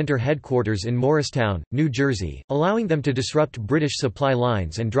took up winter headquarters in Morristown, New Jersey, allowing them to disrupt British supply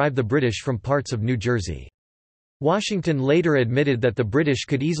lines and drive the British from parts of New Jersey. Washington later admitted that the British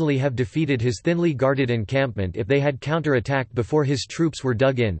could easily have defeated his thinly guarded encampment if they had counterattacked before his troops were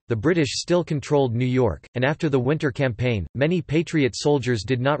dug in. The British still controlled New York, and after the winter campaign, many Patriot soldiers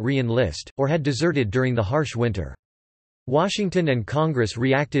did not re-enlist, or had deserted during the harsh winter. Washington and Congress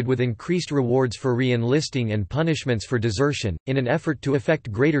reacted with increased rewards for re-enlisting and punishments for desertion, in an effort to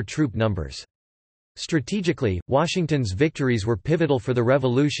effect greater troop numbers. Strategically, Washington's victories were pivotal for the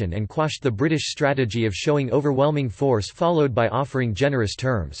Revolution and quashed the British strategy of showing overwhelming force followed by offering generous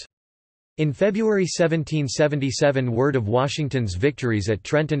terms. In February 1777, word of Washington's victories at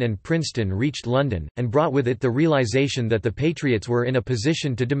Trenton and Princeton reached London, and brought with it the realization that the Patriots were in a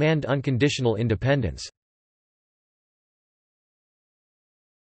position to demand unconditional independence.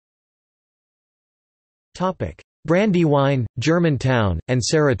 Brandywine, Germantown, and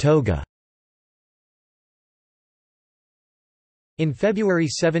Saratoga. In February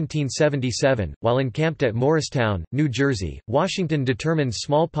 1777, while encamped at Morristown, New Jersey, Washington determined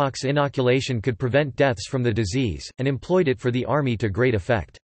smallpox inoculation could prevent deaths from the disease, and employed it for the army to great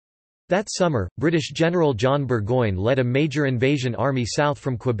effect. That summer, British General John Burgoyne led a major invasion army south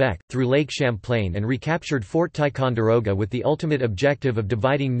from Quebec, through Lake Champlain and recaptured Fort Ticonderoga with the ultimate objective of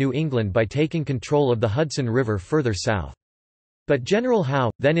dividing New England by taking control of the Hudson River further south. But General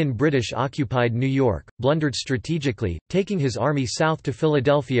Howe, then in British-occupied New York, blundered strategically, taking his army south to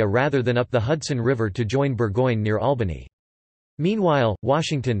Philadelphia rather than up the Hudson River to join Burgoyne near Albany. Meanwhile,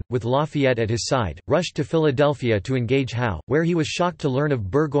 Washington, with Lafayette at his side, rushed to Philadelphia to engage Howe, where he was shocked to learn of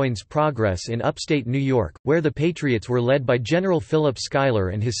Burgoyne's progress in upstate New York, where the Patriots were led by General Philip Schuyler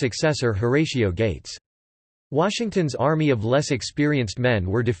and his successor Horatio Gates. Washington's army of less experienced men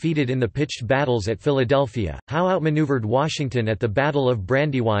were defeated in the pitched battles at Philadelphia. Howe outmaneuvered Washington at the Battle of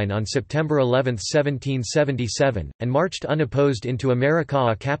Brandywine on September 11, 1777, and marched unopposed into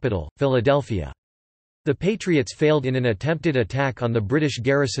America's capital, Philadelphia. The Patriots failed in an attempted attack on the British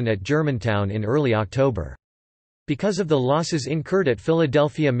garrison at Germantown in early October. Because of the losses incurred at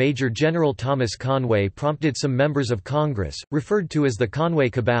Philadelphia, Major General Thomas Conway prompted some members of Congress, referred to as the Conway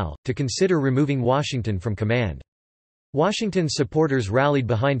Cabal, to consider removing Washington from command. Washington's supporters rallied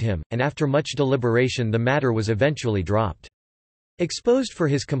behind him, and after much deliberation the matter was eventually dropped. Exposed for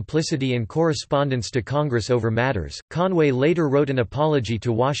his complicity and correspondence to Congress over matters, Conway later wrote an apology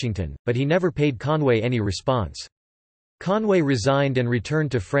to Washington, but he never paid Conway any response. Conway resigned and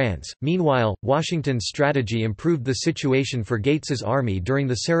returned to France. Meanwhile, Washington's strategy improved the situation for Gates's army during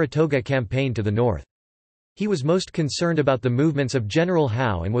the Saratoga campaign to the north. He was most concerned about the movements of General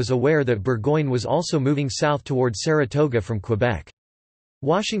Howe and was aware that Burgoyne was also moving south toward Saratoga from Quebec.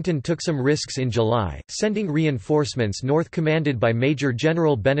 Washington took some risks in July, sending reinforcements north commanded by Major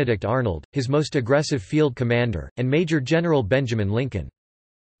General Benedict Arnold, his most aggressive field commander, and Major General Benjamin Lincoln.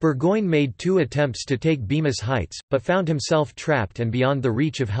 Burgoyne made 2 attempts to take Bemis Heights, but found himself trapped and beyond the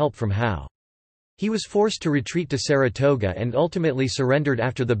reach of help from Howe. He was forced to retreat to Saratoga and ultimately surrendered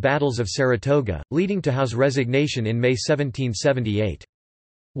after the battles of Saratoga, leading to Howe's resignation in May 1778.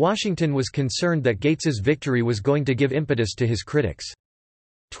 Washington was concerned that Gates's victory was going to give impetus to his critics.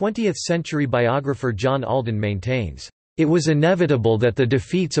 20th-century biographer John Alden maintains, "It was inevitable that the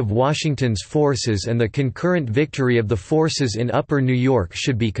defeats of Washington's forces and the concurrent victory of the forces in Upper New York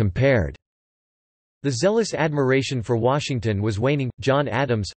should be compared." The zealous admiration for Washington was waning. John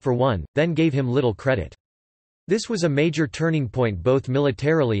Adams, for one, then gave him little credit. This was a major turning point both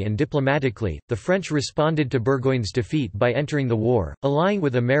militarily and diplomatically. The French responded to Burgoyne's defeat by entering the war, allying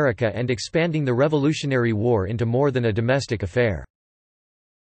with America and expanding the Revolutionary War into more than a domestic affair.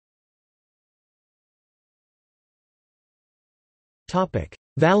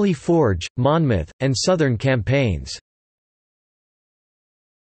 Valley Forge, Monmouth, and Southern campaigns.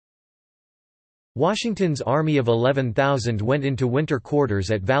 Washington's army of 11,000 went into winter quarters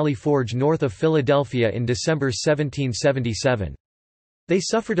at Valley Forge north of Philadelphia in December 1777. They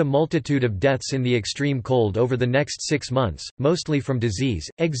suffered a multitude of deaths in the extreme cold over the next 6 months, mostly from disease,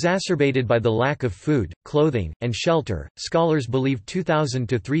 exacerbated by the lack of food, clothing, and shelter. Scholars believe 2,000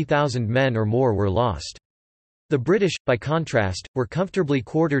 to 3,000 men or more were lost. The British, by contrast, were comfortably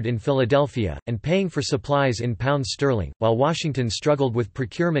quartered in Philadelphia, and paying for supplies in pounds sterling, while Washington struggled with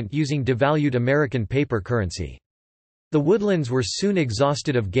procurement using devalued American paper currency. The woodlands were soon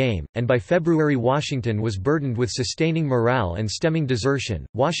exhausted of game, and by February Washington was burdened with sustaining morale and stemming desertion.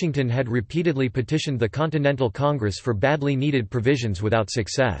 Washington had repeatedly petitioned the Continental Congress for badly needed provisions without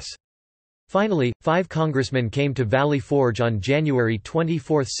success. Finally, 5 congressmen came to Valley Forge on January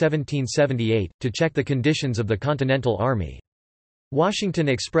 24, 1778, to check the conditions of the Continental Army. Washington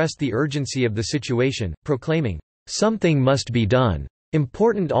expressed the urgency of the situation, proclaiming, "Something must be done.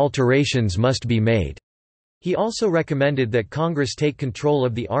 Important alterations must be made." He also recommended that Congress take control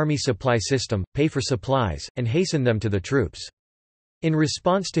of the Army supply system, pay for supplies, and hasten them to the troops. In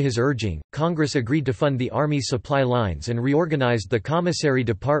response to his urging, Congress agreed to fund the Army's supply lines and reorganized the commissary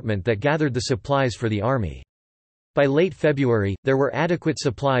department that gathered the supplies for the Army. By late February, there were adequate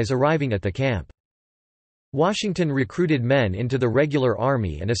supplies arriving at the camp. Washington recruited men into the regular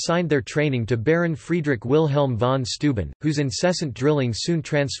army and assigned their training to Baron Friedrich Wilhelm von Steuben, whose incessant drilling soon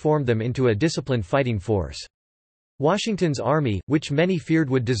transformed them into a disciplined fighting force. Washington's army, which many feared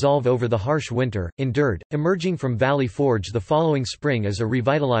would dissolve over the harsh winter, endured, emerging from Valley Forge the following spring as a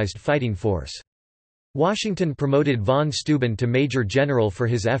revitalized fighting force. Washington promoted von Steuben to Major General for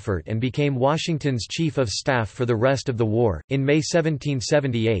his effort and became Washington's Chief of Staff for the rest of the war. In May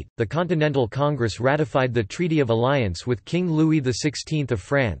 1778, the Continental Congress ratified the Treaty of Alliance with King Louis XVI of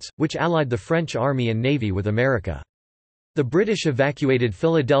France, which allied the French army and navy with America. The British evacuated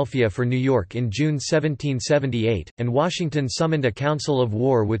Philadelphia for New York in June 1778, and Washington summoned a council of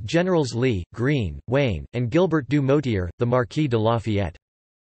war with Generals Lee, Greene, Wayne, and Gilbert du Motier, the Marquis de Lafayette.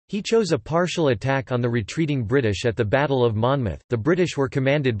 He chose a partial attack on the retreating British at the Battle of Monmouth. The British were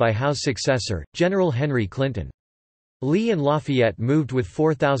commanded by Howe's successor, General Henry Clinton. Lee and Lafayette moved with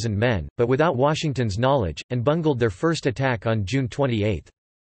 4,000 men, but without Washington's knowledge, and bungled their first attack on June 28.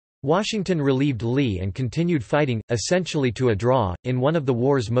 Washington relieved Lee and continued fighting, essentially to a draw, in one of the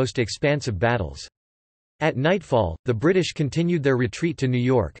war's most expansive battles. At nightfall, the British continued their retreat to New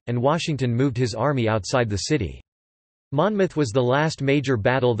York, and Washington moved his army outside the city. Monmouth was the last major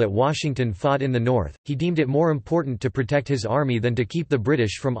battle that Washington fought in the north. He deemed it more important to protect his army than to keep the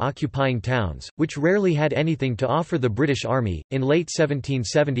British from occupying towns, which rarely had anything to offer the British army. In late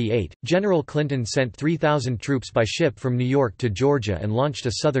 1778, General Clinton sent 3,000 troops by ship from New York to Georgia and launched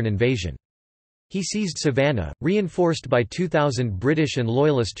a southern invasion. He seized Savannah, reinforced by 2,000 British and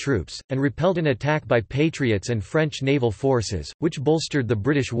Loyalist troops, and repelled an attack by Patriots and French naval forces, which bolstered the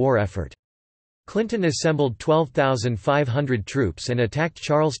British war effort. Clinton assembled 12,500 troops and attacked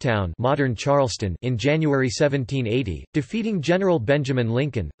Charlestown, modern Charleston, in January 1780, defeating General Benjamin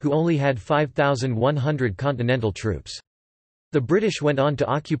Lincoln, who only had 5,100 Continental troops. The British went on to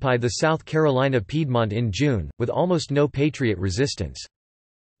occupy the South Carolina Piedmont in June, with almost no Patriot resistance.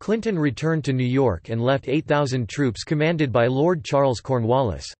 Clinton returned to New York and left 8,000 troops commanded by Lord Charles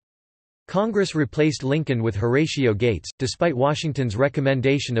Cornwallis. Congress replaced Lincoln with Horatio Gates, despite Washington's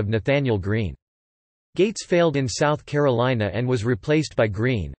recommendation of Nathanael Greene. Gates failed in South Carolina and was replaced by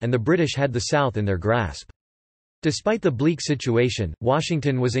Greene, and the British had the South in their grasp. Despite the bleak situation,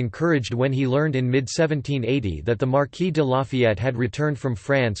 Washington was encouraged when he learned in mid-1780 that the Marquis de Lafayette had returned from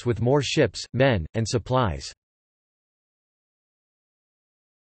France with more ships, men, and supplies.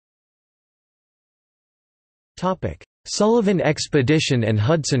 Sullivan Expedition and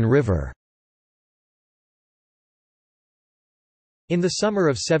Hudson River. In the summer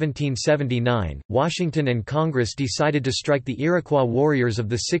of 1779, Washington and Congress decided to strike the Iroquois warriors of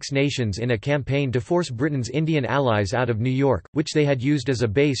the Six Nations in a campaign to force Britain's Indian allies out of New York, which they had used as a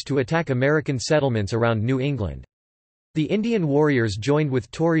base to attack American settlements around New England. The Indian warriors joined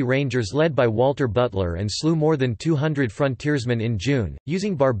with Tory Rangers led by Walter Butler and slew more than 200 frontiersmen in June,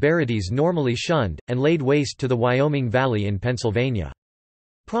 using barbarities normally shunned, and laid waste to the Wyoming Valley in Pennsylvania.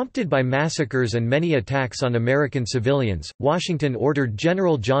 Prompted by massacres and many attacks on American civilians, Washington ordered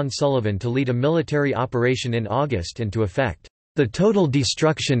General John Sullivan to lead a military operation in August and to effect the total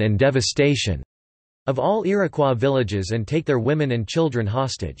destruction and devastation of all Iroquois villages and take their women and children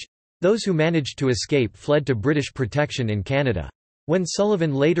hostage. Those who managed to escape fled to British protection in Canada. When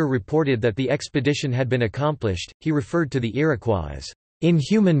Sullivan later reported that the expedition had been accomplished, he referred to the Iroquois as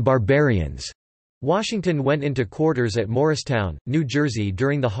inhuman barbarians. Washington went into quarters at Morristown, New Jersey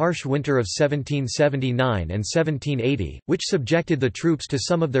during the harsh winter of 1779 and 1780, which subjected the troops to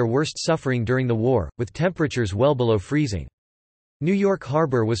some of their worst suffering during the war, with temperatures well below freezing. New York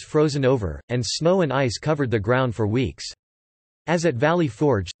Harbor was frozen over, and snow and ice covered the ground for weeks. As at Valley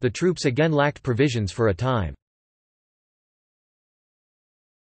Forge, the troops again lacked provisions for a time.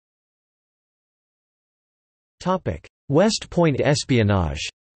 West Point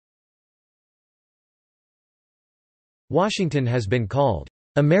espionage. Washington has been called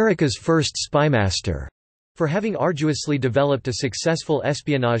America's first spymaster for having arduously developed a successful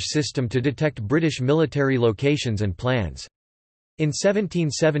espionage system to detect British military locations and plans. In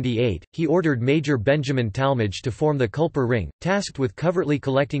 1778, he ordered Major Benjamin Talmadge to form the Culper Ring, tasked with covertly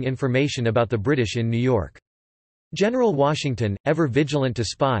collecting information about the British in New York. General Washington, ever vigilant to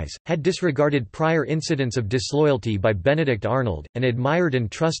spies, had disregarded prior incidents of disloyalty by Benedict Arnold, an admired and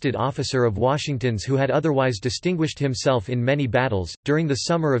trusted officer of Washington's who had otherwise distinguished himself in many battles. During the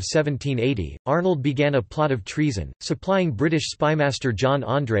summer of 1780, Arnold began a plot of treason, supplying British spymaster John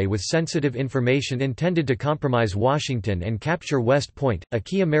André with sensitive information intended to compromise Washington and capture West Point, a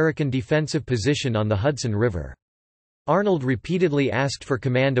key American defensive position on the Hudson River. Arnold repeatedly asked for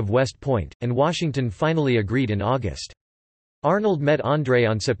command of West Point, and Washington finally agreed in August. Arnold met André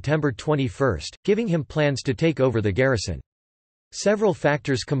on September 21, giving him plans to take over the garrison. Several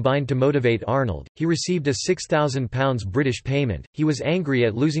factors combined to motivate Arnold. He received a £6,000 British payment, he was angry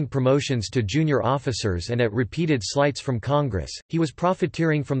at losing promotions to junior officers and at repeated slights from Congress, he was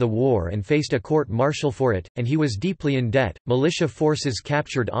profiteering from the war and faced a court-martial for it, and he was deeply in debt. Militia forces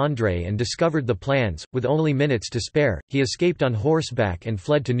captured André and discovered the plans. With only minutes to spare, he escaped on horseback and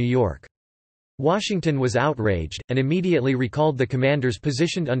fled to New York. Washington was outraged, and immediately recalled the commanders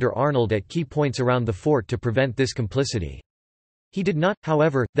positioned under Arnold at key points around the fort to prevent this complicity. He did not,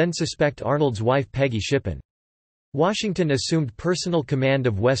 however, then suspect Arnold's wife Peggy Shippen. Washington assumed personal command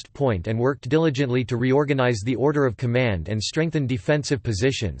of West Point and worked diligently to reorganize the order of command and strengthen defensive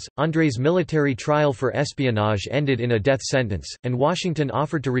positions. André's military trial for espionage ended in a death sentence, and Washington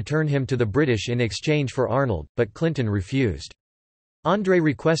offered to return him to the British in exchange for Arnold, but Clinton refused. André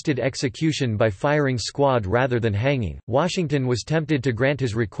requested execution by firing squad rather than hanging. Washington was tempted to grant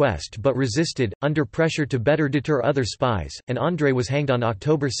his request but resisted, under pressure to better deter other spies, and André was hanged on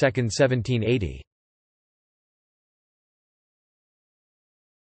October 2, 1780.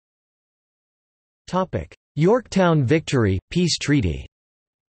 Yorktown victory, peace treaty.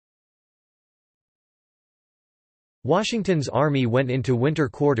 Washington's army went into winter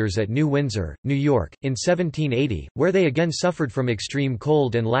quarters at New Windsor, New York, in 1780, where they again suffered from extreme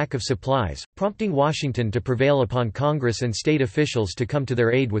cold and lack of supplies, prompting Washington to prevail upon Congress and state officials to come to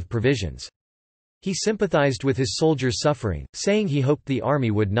their aid with provisions. He sympathized with his soldiers' suffering, saying he hoped the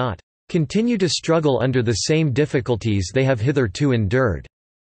army would not continue to struggle under the same difficulties they have hitherto endured.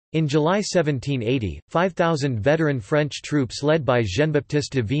 In July 1780, 5,000 veteran French troops led by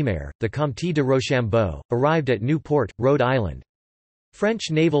Jean-Baptiste de Vimare, the Comte de Rochambeau, arrived at Newport, Rhode Island.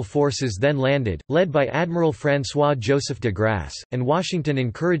 French naval forces then landed, led by Admiral François-Joseph de Grasse, and Washington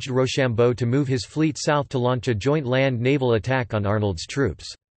encouraged Rochambeau to move his fleet south to launch a joint land-naval attack on Arnold's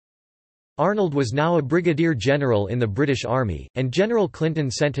troops. Arnold was now a brigadier general in the British Army, and General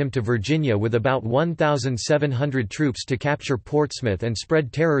Clinton sent him to Virginia with about 1,700 troops to capture Portsmouth and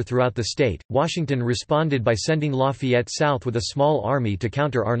spread terror throughout the state. Washington responded by sending Lafayette south with a small army to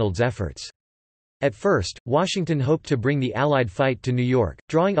counter Arnold's efforts. At first, Washington hoped to bring the Allied fight to New York,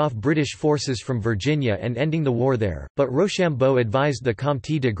 drawing off British forces from Virginia and ending the war there, but Rochambeau advised the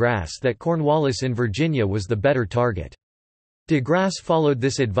Comte de Grasse that Cornwallis in Virginia was the better target. De Grasse followed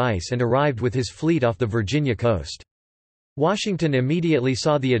this advice and arrived with his fleet off the Virginia coast. Washington immediately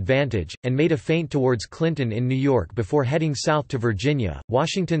saw the advantage, and made a feint towards Clinton in New York before heading south to Virginia.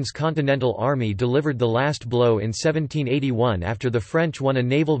 Washington's Continental Army delivered the last blow in 1781 after the French won a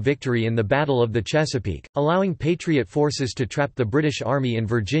naval victory in the Battle of the Chesapeake, allowing Patriot forces to trap the British Army in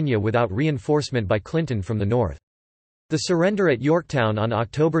Virginia without reinforcement by Clinton from the north. The surrender at Yorktown on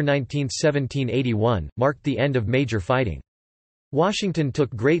October 19, 1781, marked the end of major fighting. Washington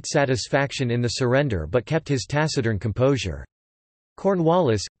took great satisfaction in the surrender but kept his taciturn composure.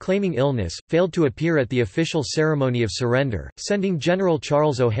 Cornwallis, claiming illness, failed to appear at the official ceremony of surrender, sending General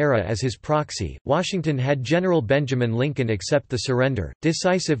Charles O'Hara as his proxy. Washington had General Benjamin Lincoln accept the surrender.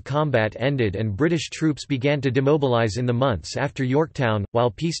 Decisive combat ended and British troops began to demobilize in the months after Yorktown,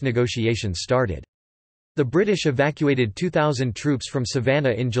 while peace negotiations started. The British evacuated 2,000 troops from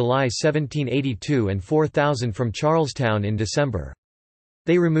Savannah in July 1782 and 4,000 from Charlestown in December.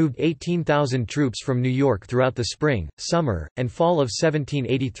 They removed 18,000 troops from New York throughout the spring, summer, and fall of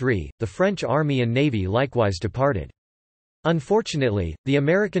 1783. The French army and navy likewise departed. Unfortunately, the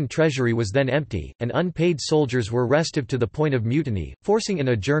American treasury was then empty, and unpaid soldiers were restive to the point of mutiny, forcing an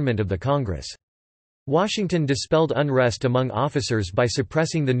adjournment of the Congress. Washington dispelled unrest among officers by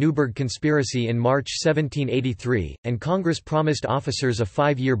suppressing the Newburgh Conspiracy in March 1783, and Congress promised officers a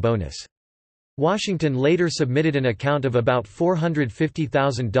 5-year bonus. Washington later submitted an account of about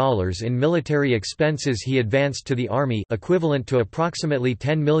 $450,000 in military expenses he advanced to the Army, equivalent to approximately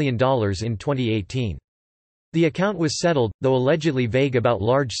 $10 million in 2018. The account was settled, though allegedly vague about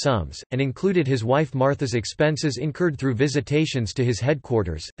large sums, and included his wife Martha's expenses incurred through visitations to his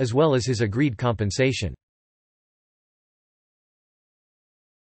headquarters, as well as his agreed compensation.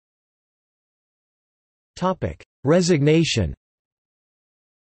 Resignation.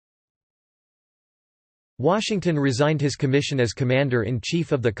 Washington resigned his commission as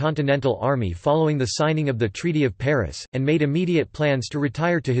Commander-in-Chief of the Continental Army following the signing of the Treaty of Paris, and made immediate plans to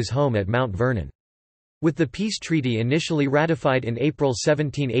retire to his home at Mount Vernon. With the peace treaty initially ratified in April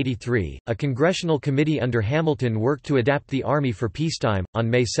 1783, a congressional committee under Hamilton worked to adapt the Army for peacetime, on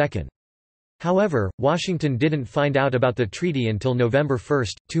May 2. However, Washington didn't find out about the treaty until November 1,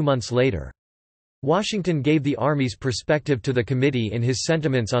 2 months later. Washington gave the Army's perspective to the committee in his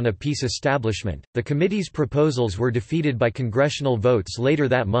Sentiments on a Peace Establishment. The committee's proposals were defeated by congressional votes later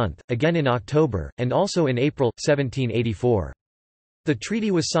that month, again in October, and also in April, 1784. The treaty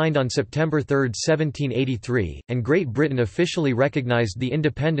was signed on September 3, 1783, and Great Britain officially recognized the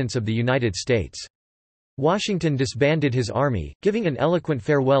independence of the United States. Washington disbanded his army, giving an eloquent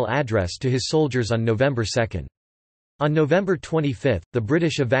farewell address to his soldiers on November 2. On November 25, the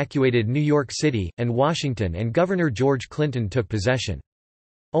British evacuated New York City, and Washington and Governor George Clinton took possession.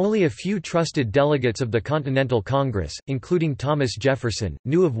 Only a few trusted delegates of the Continental Congress, including Thomas Jefferson,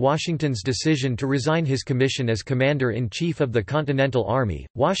 knew of Washington's decision to resign his commission as Commander-in-Chief of the Continental Army.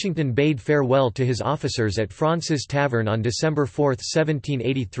 Washington bade farewell to his officers at Fraunces Tavern on December 4,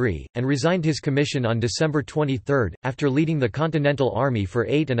 1783, and resigned his commission on December 23, after leading the Continental Army for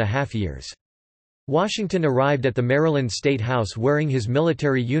 8.5 years. Washington arrived at the Maryland State House wearing his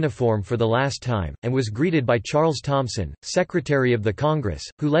military uniform for the last time, and was greeted by Charles Thomson, Secretary of the Congress,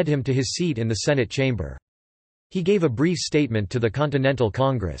 who led him to his seat in the Senate chamber. He gave a brief statement to the Continental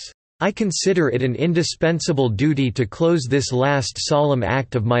Congress. "I consider it an indispensable duty to close this last solemn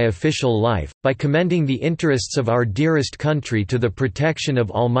act of my official life, by commending the interests of our dearest country to the protection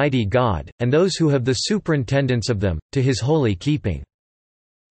of Almighty God, and those who have the superintendence of them, to His holy keeping."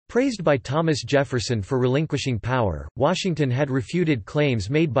 Praised by Thomas Jefferson for relinquishing power, Washington had refuted claims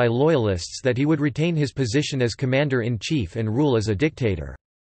made by Loyalists that he would retain his position as Commander-in-Chief and rule as a dictator.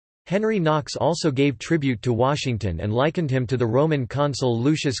 Henry Knox also gave tribute to Washington and likened him to the Roman consul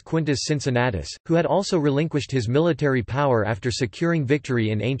Lucius Quintus Cincinnatus, who had also relinquished his military power after securing victory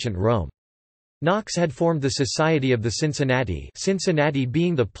in ancient Rome. Knox had formed the Society of the Cincinnati, Cincinnati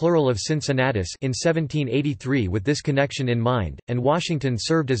being the plural of Cincinnatus, in 1783 with this connection in mind, and Washington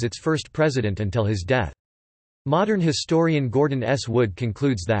served as its first president until his death. Modern historian Gordon S. Wood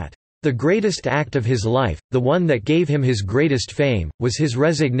concludes that, "The greatest act of his life, the one that gave him his greatest fame, was his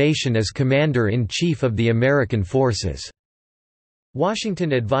resignation as Commander-in-Chief of the American forces."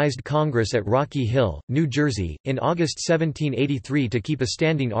 Washington advised Congress at Rocky Hill, New Jersey, in August 1783 to keep a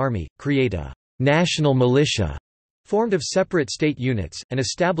standing army, create a national militia formed of separate state units, and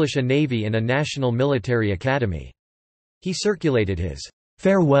establish a navy and a national military academy. He circulated his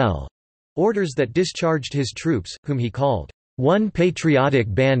farewell orders that discharged his troops, whom he called one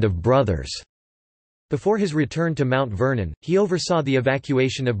patriotic band of brothers. Before his return to Mount Vernon, he oversaw the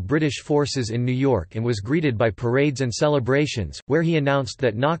evacuation of British forces in New York and was greeted by parades and celebrations, where he announced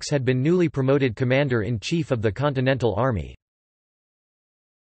that Knox had been newly promoted Commander-in-Chief of the Continental Army.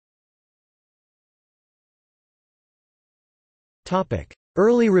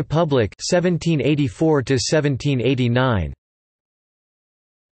 Early Republic 1784 to 1789.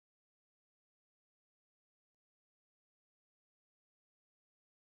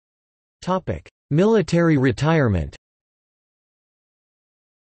 Military retirement.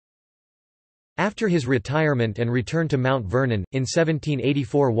 After his retirement and return to Mount Vernon, in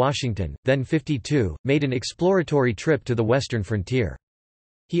 1784 Washington, then 52, made an exploratory trip to the western frontier.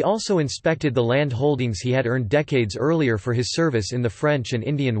 He also inspected the land holdings he had earned decades earlier for his service in the French and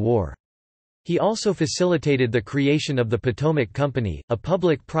Indian War. He also facilitated the creation of the Potomac Company, a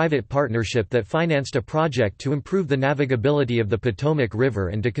public-private partnership that financed a project to improve the navigability of the Potomac River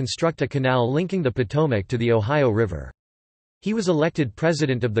and to construct a canal linking the Potomac to the Ohio River. He was elected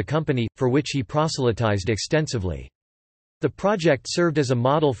president of the company, for which he proselytized extensively. The project served as a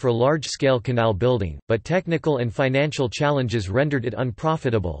model for large-scale canal building, but technical and financial challenges rendered it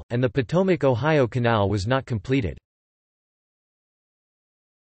unprofitable, and the Potomac-Ohio Canal was not completed.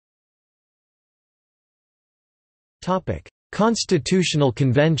 Constitutional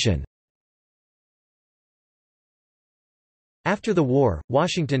Convention. After the war,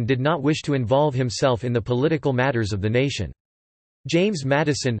 Washington did not wish to involve himself in the political matters of the nation. James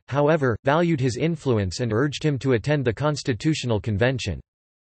Madison, however, valued his influence and urged him to attend the Constitutional Convention.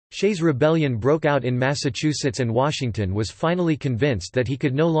 Shays' Rebellion broke out in Massachusetts and Washington was finally convinced that he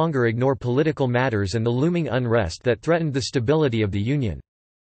could no longer ignore political matters and the looming unrest that threatened the stability of the Union.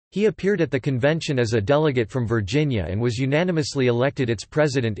 He appeared at the convention as a delegate from Virginia and was unanimously elected its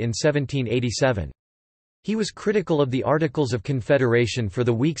president in 1787. He was critical of the Articles of Confederation for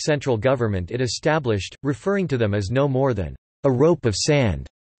the weak central government it established, referring to them as no more than a rope of sand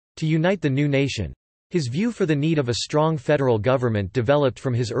to unite the new nation. His view for the need of a strong federal government developed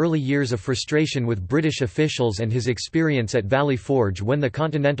from his early years of frustration with British officials and his experience at Valley Forge when the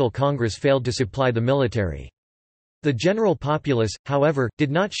Continental Congress failed to supply the military. The general populace, however,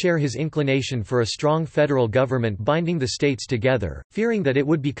 did not share his inclination for a strong federal government binding the states together, fearing that it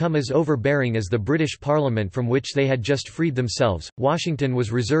would become as overbearing as the British Parliament from which they had just freed themselves. Washington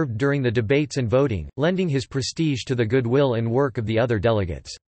was reserved during the debates and voting, lending his prestige to the goodwill and work of the other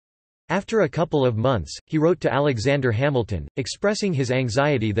delegates. After a couple of months, he wrote to Alexander Hamilton, expressing his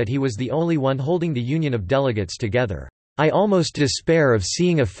anxiety that he was the only one holding the union of delegates together. I almost despair of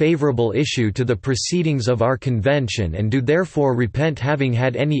seeing a favorable issue to the proceedings of our convention and do therefore repent having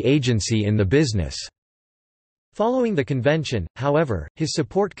had any agency in the business." Following the convention, however, his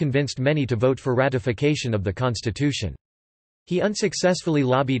support convinced many to vote for ratification of the Constitution. He unsuccessfully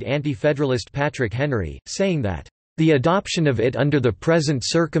lobbied anti-federalist Patrick Henry, saying that, "The adoption of it under the present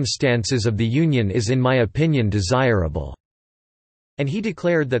circumstances of the Union is in my opinion desirable," and he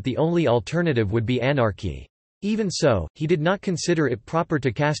declared that the only alternative would be anarchy. Even so, he did not consider it proper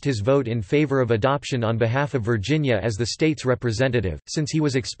to cast his vote in favor of adoption on behalf of Virginia as the state's representative, since he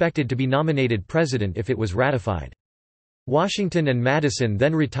was expected to be nominated president if it was ratified. Washington and Madison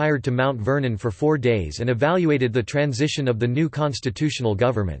then retired to Mount Vernon for 4 days and evaluated the transition of the new constitutional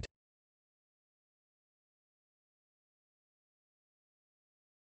government.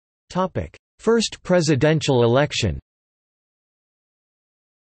 First presidential election.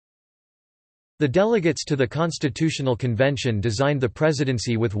 The delegates to the Constitutional Convention designed the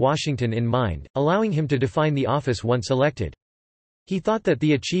presidency with Washington in mind, allowing him to define the office once elected. He thought that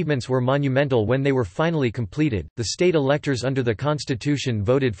the achievements were monumental when they were finally completed. The state electors under the Constitution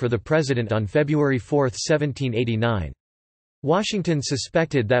voted for the president on February 4, 1789. Washington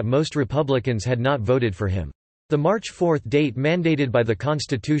suspected that most Republicans had not voted for him. The March 4 date mandated by the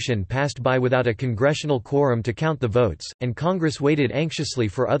Constitution passed by without a congressional quorum to count the votes, and Congress waited anxiously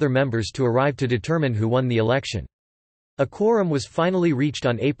for other members to arrive to determine who won the election. A quorum was finally reached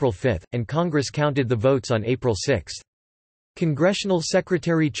on April 5, and Congress counted the votes on April 6. Congressional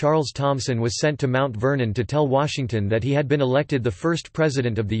Secretary Charles Thomson was sent to Mount Vernon to tell Washington that he had been elected the first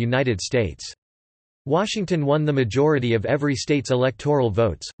president of the United States. Washington won the majority of every state's electoral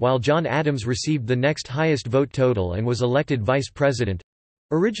votes, while John Adams received the next highest vote total and was elected vice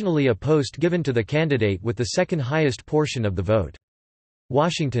president—originally a post given to the candidate with the second highest portion of the vote.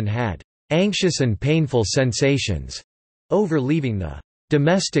 Washington had "anxious and painful sensations" over leaving the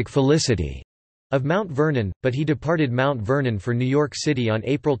 "domestic felicity" of Mount Vernon, but he departed Mount Vernon for New York City on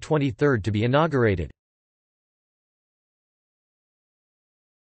April 23 to be inaugurated.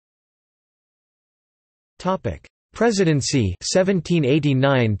 Presidency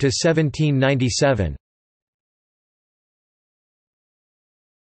 1789 to 1797.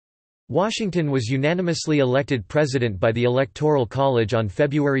 Washington was unanimously elected president by the Electoral College on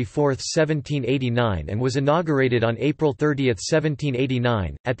February 4, 1789 and was inaugurated on April 30,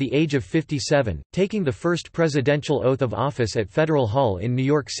 1789, at the age of 57, taking the first presidential oath of office at Federal Hall in New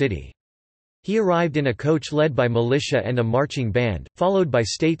York City. He arrived in a coach led by militia and a marching band, followed by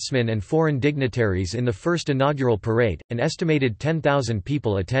statesmen and foreign dignitaries in the first inaugural parade. An estimated 10,000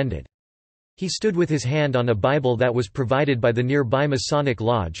 people attended. He stood with his hand on a Bible that was provided by the nearby Masonic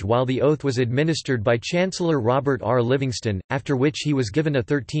Lodge while the oath was administered by Chancellor Robert R. Livingston, after which he was given a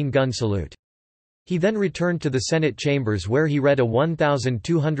 13-gun salute. He then returned to the Senate chambers where he read a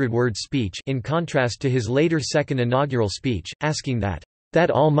 1,200-word speech in contrast to his later second inaugural speech, asking that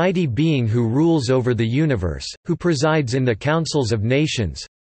Almighty Being who rules over the universe, who presides in the councils of nations,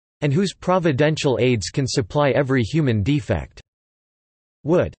 and whose providential aids can supply every human defect,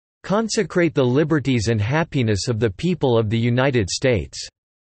 would consecrate the liberties and happiness of the people of the United States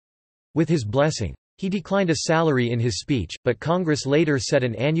with his blessing. He declined a salary in his speech, but Congress later set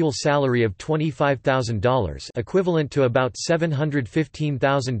an annual salary of $25,000, equivalent to about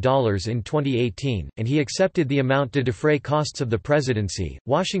 $715,000 in 2018, and he accepted the amount to defray costs of the presidency.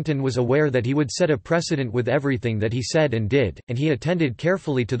 Washington was aware that he would set a precedent with everything that he said and did, and he attended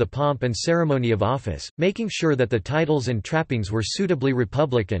carefully to the pomp and ceremony of office, making sure that the titles and trappings were suitably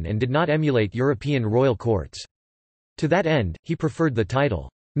Republican and did not emulate European royal courts. To that end, he preferred the title,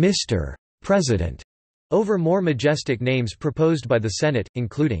 Mr. President, over more majestic names proposed by the Senate,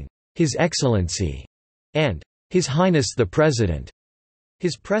 including His Excellency and His Highness the President.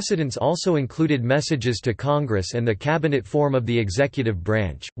 His precedents also included messages to Congress and the cabinet form of the executive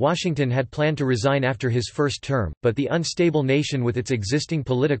branch. Washington had planned to resign after his first term, but the unstable nation with its existing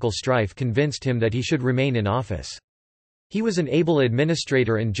political strife convinced him that he should remain in office. He was an able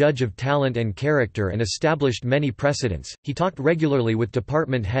administrator and judge of talent and character and established many precedents. He talked regularly with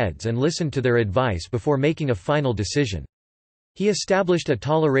department heads and listened to their advice before making a final decision. He established a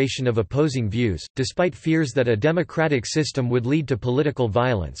toleration of opposing views, despite fears that a democratic system would lead to political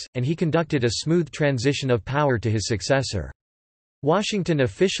violence, and he conducted a smooth transition of power to his successor. Washington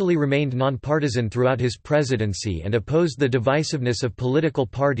officially remained nonpartisan throughout his presidency and opposed the divisiveness of political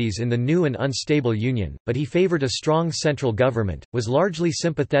parties in the new and unstable Union, but he favored a strong central government, was largely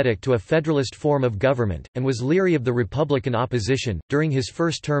sympathetic to a federalist form of government, and was leery of the Republican opposition. During his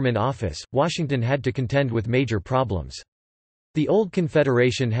first term in office, Washington had to contend with major problems. The old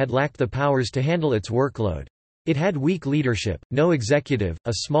Confederation had lacked the powers to handle its workload. It had weak leadership, no executive,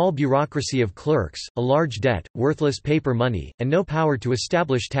 a small bureaucracy of clerks, a large debt, worthless paper money, and no power to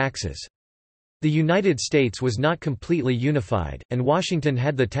establish taxes. The United States was not completely unified, and Washington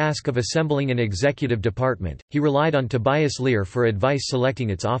had the task of assembling an executive department. He relied on Tobias Lear for advice selecting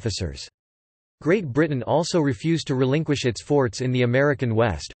its officers. Great Britain also refused to relinquish its forts in the American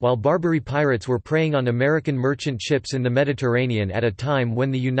West, while Barbary pirates were preying on American merchant ships in the Mediterranean at a time when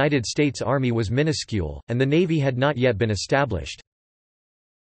the United States Army was minuscule, and the Navy had not yet been established.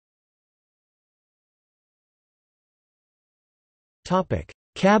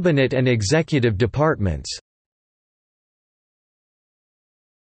 Cabinet and executive departments.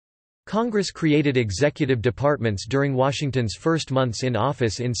 Congress created executive departments during Washington's first months in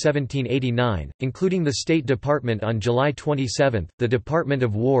office in 1789, including the State Department on July 27, the Department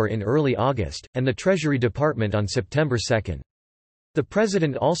of War in early August, and the Treasury Department on September 2. The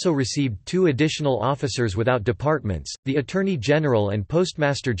President also received 2 additional officers without departments, the Attorney General and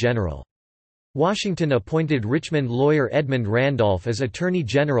Postmaster General. Washington appointed Richmond lawyer Edmund Randolph as Attorney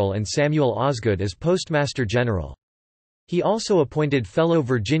General and Samuel Osgood as Postmaster General. He also appointed fellow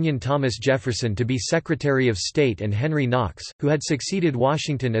Virginian Thomas Jefferson to be Secretary of State and Henry Knox, who had succeeded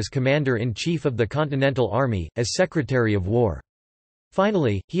Washington as Commander-in-Chief of the Continental Army, as Secretary of War.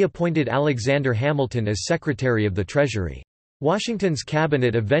 Finally, he appointed Alexander Hamilton as Secretary of the Treasury. Washington's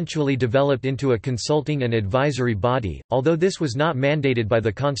cabinet eventually developed into a consulting and advisory body, although this was not mandated by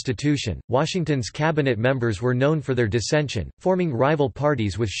the Constitution. Washington's cabinet members were known for their dissension, forming rival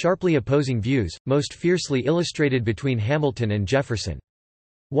parties with sharply opposing views, most fiercely illustrated between Hamilton and Jefferson.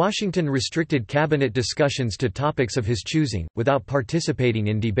 Washington restricted cabinet discussions to topics of his choosing, without participating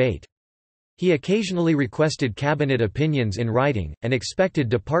in debate. He occasionally requested cabinet opinions in writing, and expected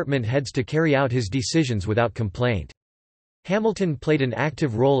department heads to carry out his decisions without complaint. Hamilton played an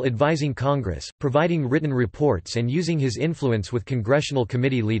active role advising Congress, providing written reports and using his influence with congressional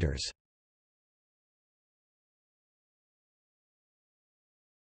committee leaders.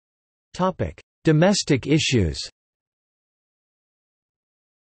 Domestic issues.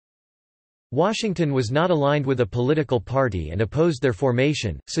 Washington was not aligned with a political party and opposed their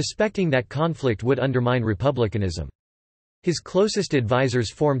formation, suspecting that conflict would undermine republicanism. His closest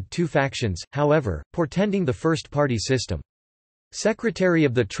advisers formed 2 factions, however, portending the first-party system. Secretary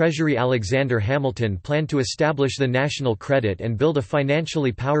of the Treasury Alexander Hamilton planned to establish the national credit and build a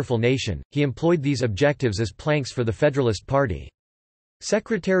financially powerful nation. He employed these objectives as planks for the Federalist Party.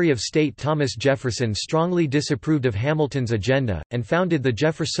 Secretary of State Thomas Jefferson strongly disapproved of Hamilton's agenda, and founded the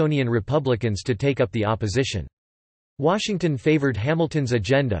Jeffersonian Republicans to take up the opposition. Washington favored Hamilton's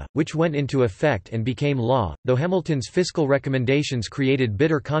agenda, which went into effect and became law, though Hamilton's fiscal recommendations created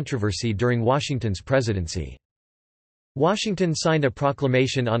bitter controversy during Washington's presidency. Washington signed a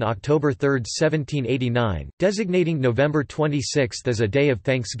proclamation on October 3, 1789, designating November 26 as a day of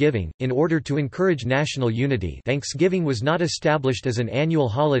Thanksgiving. In order to encourage national unity, Thanksgiving was not established as an annual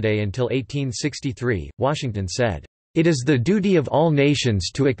holiday until 1863. Washington said, "It is the duty of all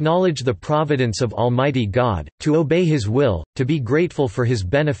nations to acknowledge the providence of Almighty God, to obey His will, to be grateful for His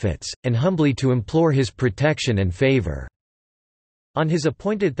benefits, and humbly to implore His protection and favor." On his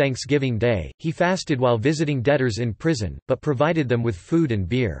appointed Thanksgiving Day, he fasted while visiting debtors in prison, but provided them with food and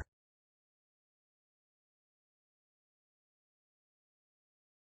beer.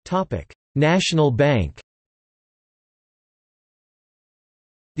 National Bank.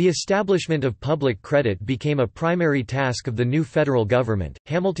 The establishment of public credit became a primary task of the new federal government.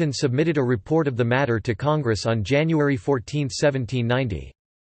 Hamilton submitted a report of the matter to Congress on January 14, 1790.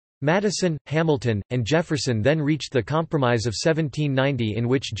 Madison, Hamilton, and Jefferson then reached the Compromise of 1790, in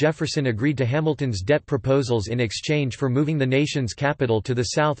which Jefferson agreed to Hamilton's debt proposals in exchange for moving the nation's capital to the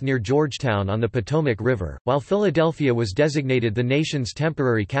south near Georgetown on the Potomac River, while Philadelphia was designated the nation's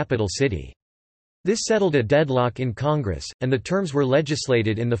temporary capital city. This settled a deadlock in Congress, and the terms were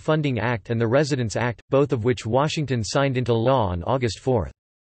legislated in the Funding Act and the Residence Act, both of which Washington signed into law on August 4.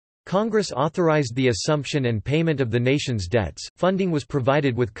 Congress authorized the assumption and payment of the nation's debts. Funding was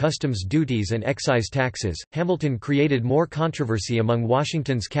provided with customs duties and excise taxes. Hamilton created more controversy among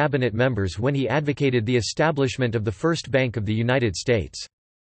Washington's cabinet members when he advocated the establishment of the first bank of the United States.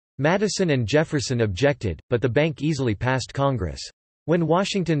 Madison and Jefferson objected, but the bank easily passed Congress. When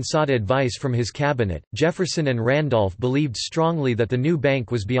Washington sought advice from his cabinet, Jefferson and Randolph believed strongly that the new bank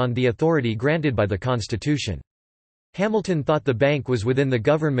was beyond the authority granted by the Constitution. Hamilton thought the bank was within the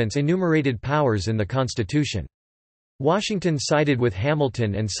government's enumerated powers in the Constitution. Washington sided with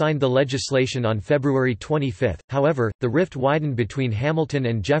Hamilton and signed the legislation on February 25. However, the rift widened between Hamilton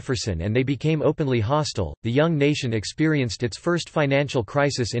and Jefferson and they became openly hostile. The young nation experienced its first financial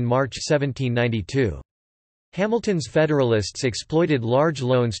crisis in March 1792. Hamilton's Federalists exploited large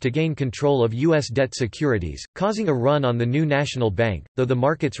loans to gain control of U.S. debt securities, causing a run on the new national bank, though the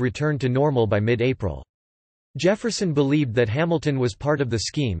markets returned to normal by mid-April. Jefferson believed that Hamilton was part of the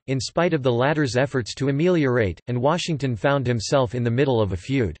scheme, in spite of the latter's efforts to ameliorate, and Washington found himself in the middle of a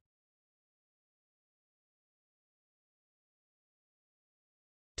feud.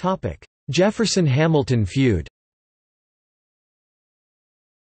 Jefferson–Hamilton feud.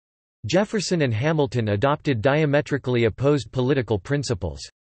 Jefferson and Hamilton adopted diametrically opposed political principles.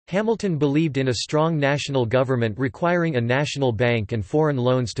 Hamilton believed in a strong national government requiring a national bank and foreign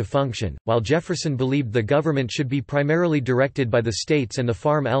loans to function, while Jefferson believed the government should be primarily directed by the states and the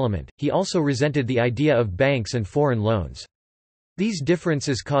farm element. He also resented the idea of banks and foreign loans. These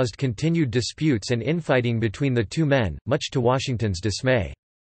differences caused continued disputes and infighting between the two men, much to Washington's dismay.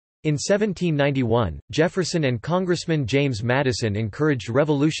 In 1791, Jefferson and Congressman James Madison encouraged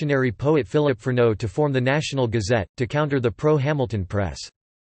revolutionary poet Philip Freneau to form the National Gazette, to counter the pro-Hamilton press.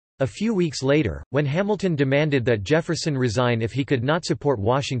 A few weeks later, when Hamilton demanded that Jefferson resign if he could not support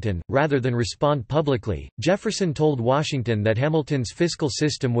Washington, rather than respond publicly, Jefferson told Washington that Hamilton's fiscal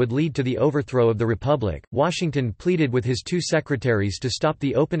system would lead to the overthrow of the Republic. Washington pleaded with his two secretaries to stop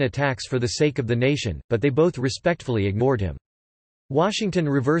the open attacks for the sake of the nation, but they both respectfully ignored him. Washington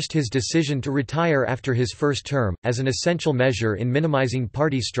reversed his decision to retire after his first term, as an essential measure in minimizing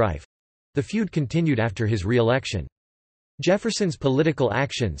party strife. The feud continued after his re-election. Jefferson's political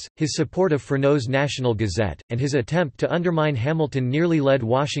actions, his support of Freneau's National Gazette, and his attempt to undermine Hamilton nearly led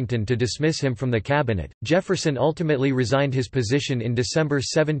Washington to dismiss him from the cabinet. Jefferson ultimately resigned his position in December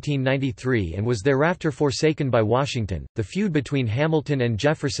 1793 and was thereafter forsaken by Washington. The feud between Hamilton and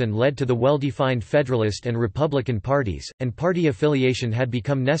Jefferson led to the well-defined Federalist and Republican parties, and party affiliation had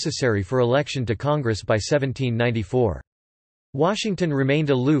become necessary for election to Congress by 1794. Washington remained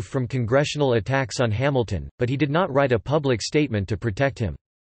aloof from congressional attacks on Hamilton, but he did not write a public statement to protect him.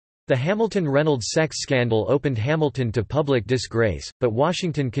 The Hamilton-Reynolds sex scandal opened Hamilton to public disgrace, but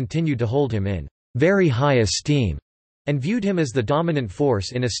Washington continued to hold him in very high esteem, and viewed him as the dominant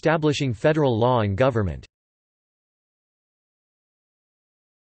force in establishing federal law and government.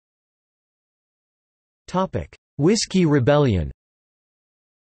 Whiskey Rebellion.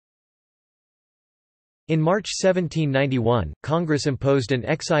 In March 1791, Congress imposed an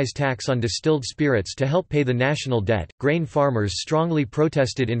excise tax on distilled spirits to help pay the national debt. Grain farmers strongly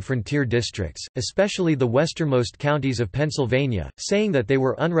protested in frontier districts, especially the westernmost counties of Pennsylvania, saying that they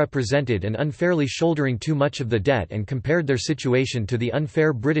were unrepresented and unfairly shouldering too much of the debt, and compared their situation to the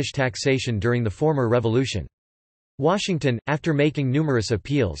unfair British taxation during the former Revolution. Washington, after making numerous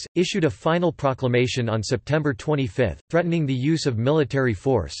appeals, issued a final proclamation on September 25, threatening the use of military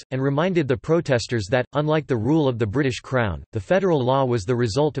force, and reminded the protesters that, unlike the rule of the British Crown, the federal law was the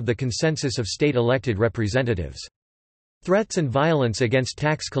result of the consensus of state-elected representatives. Threats and violence against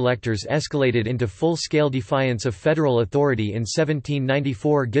tax collectors escalated into full-scale defiance of federal authority in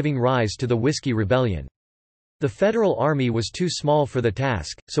 1794, giving rise to the Whiskey Rebellion. The Federal Army was too small for the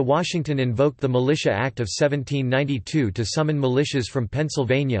task, so Washington invoked the Militia Act of 1792 to summon militias from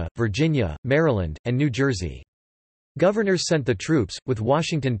Pennsylvania, Virginia, Maryland, and New Jersey. Governors sent the troops, with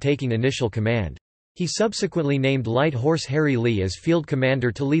Washington taking initial command. He subsequently named Light Horse Harry Lee as field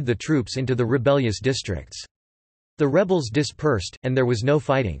commander to lead the troops into the rebellious districts. The rebels dispersed, and there was no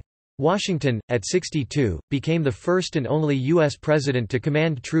fighting. Washington, at 62, became the first and only U.S. president to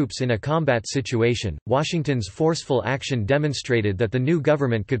command troops in a combat situation. Washington's forceful action demonstrated that the new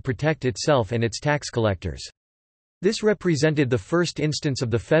government could protect itself and its tax collectors. This represented the first instance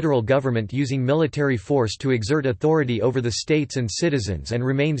of the federal government using military force to exert authority over the states and citizens, and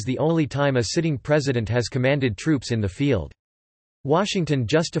remains the only time a sitting president has commanded troops in the field. Washington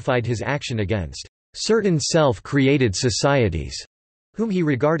justified his action against certain self-created societies, whom he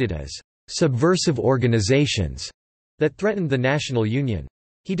regarded as subversive organizations that threatened the national union.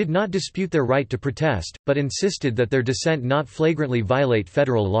 He did not dispute their right to protest, but insisted that their dissent not flagrantly violate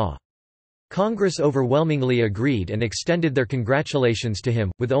federal law. Congress overwhelmingly agreed and extended their congratulations to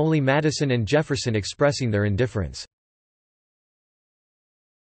him, with only Madison and Jefferson expressing their indifference.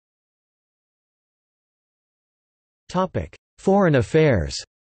 Foreign affairs.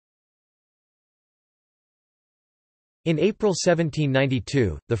 In April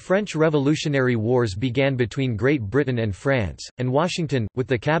 1792, the French Revolutionary Wars began between Great Britain and France, and Washington, with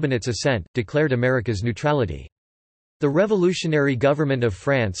the cabinet's assent, declared America's neutrality. The revolutionary government of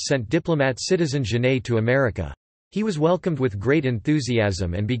France sent diplomat Citizen Genet to America. He was welcomed with great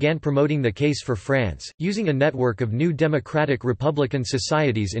enthusiasm and began promoting the case for France, using a network of new democratic republican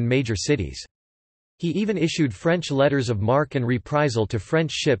societies in major cities. He even issued French letters of marque and reprisal to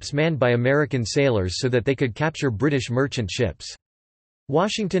French ships manned by American sailors so that they could capture British merchant ships.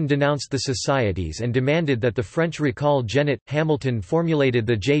 Washington denounced the societies and demanded that the French recall Genet. Hamilton formulated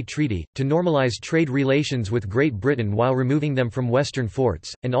the Jay Treaty, to normalize trade relations with Great Britain while removing them from Western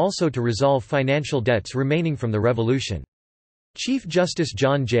forts, and also to resolve financial debts remaining from the Revolution. Chief Justice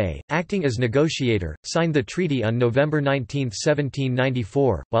John Jay, acting as negotiator, signed the treaty on November 19,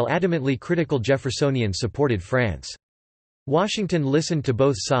 1794, while adamantly critical Jeffersonians supported France. Washington listened to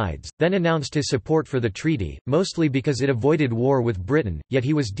both sides, then announced his support for the treaty, mostly because it avoided war with Britain, yet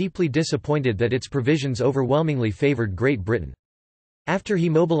he was deeply disappointed that its provisions overwhelmingly favored Great Britain. After he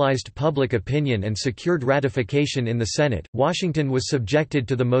mobilized public opinion and secured ratification in the Senate, Washington was subjected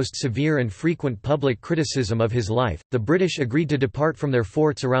to the most severe and frequent public criticism of his life. The British agreed to depart from their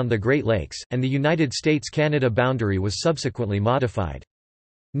forts around the Great Lakes, and the United States-Canada boundary was subsequently modified.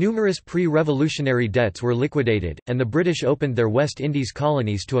 Numerous pre-revolutionary debts were liquidated, and the British opened their West Indies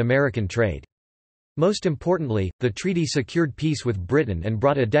colonies to American trade. Most importantly, the treaty secured peace with Britain and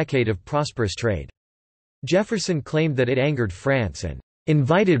brought a decade of prosperous trade. Jefferson claimed that it angered France and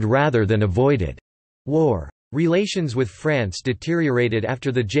invited rather than avoided war. Relations with France deteriorated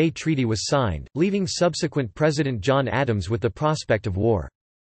after the Jay Treaty was signed, leaving subsequent President John Adams with the prospect of war.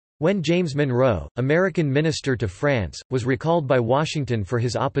 When James Monroe, American minister to France, was recalled by Washington for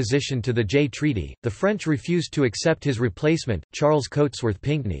his opposition to the Jay Treaty, the French refused to accept his replacement, Charles Cotesworth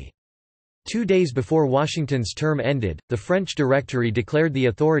Pinckney. 2 days before Washington's term ended, the French Directory declared the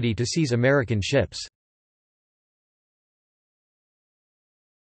authority to seize American ships.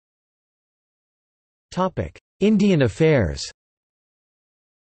 Indian affairs.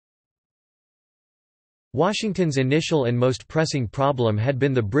 Washington's initial and most pressing problem had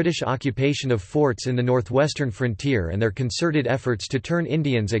been the British occupation of forts in the northwestern frontier and their concerted efforts to turn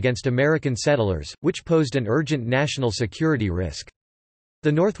Indians against American settlers, which posed an urgent national security risk.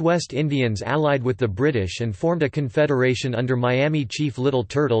 The Northwest Indians allied with the British and formed a confederation under Miami Chief Little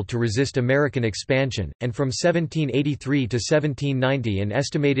Turtle to resist American expansion, and from 1783 to 1790 an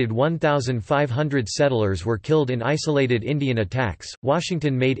estimated 1,500 settlers were killed in isolated Indian attacks.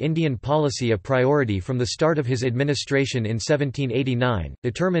 Washington made Indian policy a priority from the start of his administration in 1789,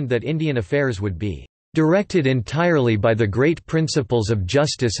 determined that Indian affairs would be directed entirely by the great principles of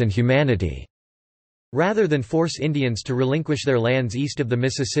justice and humanity. Rather than force Indians to relinquish their lands east of the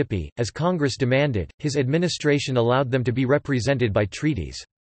Mississippi, as Congress demanded, his administration allowed them to be represented by treaties.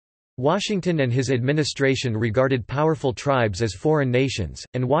 Washington and his administration regarded powerful tribes as foreign nations,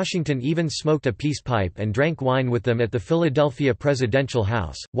 and Washington even smoked a peace pipe and drank wine with them at the Philadelphia Presidential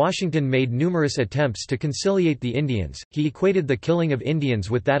House. Washington made numerous attempts to conciliate the Indians. He equated the killing of Indians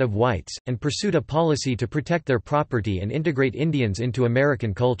with that of whites, and pursued a policy to protect their property and integrate Indians into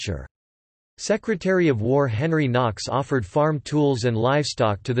American culture. Secretary of War Henry Knox offered farm tools and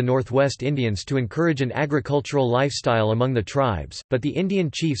livestock to the Northwest Indians to encourage an agricultural lifestyle among the tribes, but the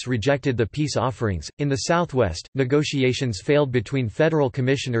Indian chiefs rejected the peace offerings. In the Southwest, negotiations failed between federal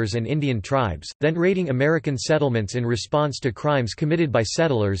commissioners and Indian tribes, then raiding American settlements in response to crimes committed by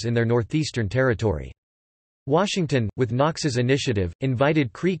settlers in their northeastern territory. Washington, with Knox's initiative,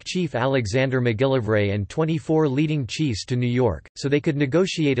 invited Creek chief Alexander McGillivray and 24 leading chiefs to New York, so they could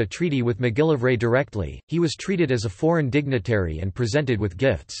negotiate a treaty with McGillivray directly. He was treated as a foreign dignitary and presented with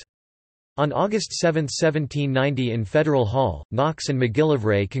gifts. On August 7, 1790 in Federal Hall, Knox and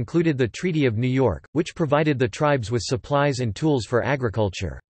McGillivray concluded the Treaty of New York, which provided the tribes with supplies and tools for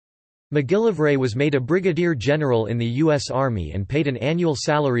agriculture. McGillivray was made a brigadier general in the U.S. Army and paid an annual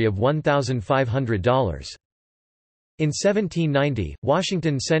salary of $1,500. In 1790,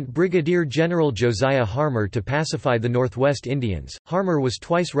 Washington sent Brigadier General Josiah Harmer to pacify the Northwest Indians. Harmer was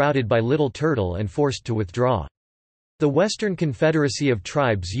twice routed by Little Turtle and forced to withdraw. The Western Confederacy of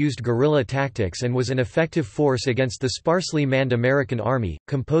Tribes used guerrilla tactics and was an effective force against the sparsely manned American army,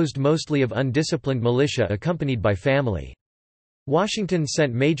 composed mostly of undisciplined militia accompanied by family. Washington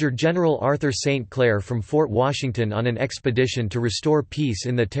sent Major General Arthur St. Clair from Fort Washington on an expedition to restore peace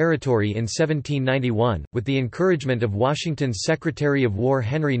in the territory in 1791, with the encouragement of Washington's Secretary of War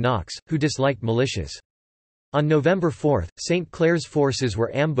Henry Knox, who disliked militias. On November 4, St. Clair's forces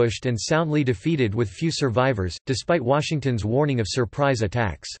were ambushed and soundly defeated with few survivors, despite Washington's warning of surprise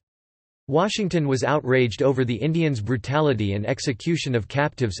attacks. Washington was outraged over the Indians' brutality and execution of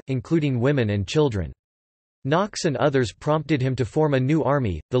captives, including women and children. Knox and others prompted him to form a new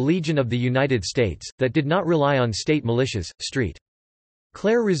army, the Legion of the United States, that did not rely on state militias.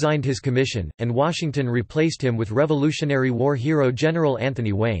 Clair resigned his commission, and Washington replaced him with Revolutionary War hero General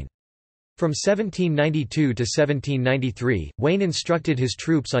Anthony Wayne. From 1792 to 1793, Wayne instructed his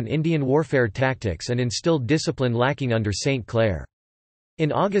troops on Indian warfare tactics and instilled discipline lacking under St. Clair.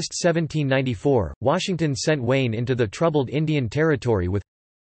 In August 1794, Washington sent Wayne into the troubled Indian Territory with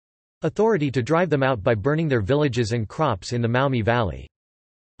authority to drive them out by burning their villages and crops in the Maumee Valley.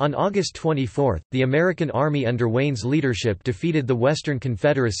 On August 24, the American army under Wayne's leadership defeated the Western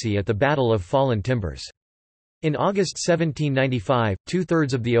Confederacy at the Battle of Fallen Timbers. In August 1795,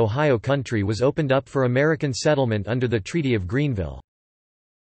 two-thirds of the Ohio Country was opened up for American settlement under the Treaty of Greenville.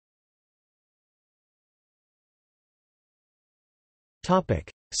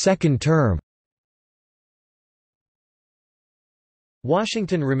 Second term.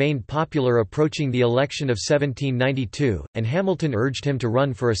 Washington remained popular approaching the election of 1792, and Hamilton urged him to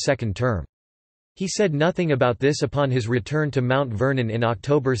run for a second term. He said nothing about this upon his return to Mount Vernon in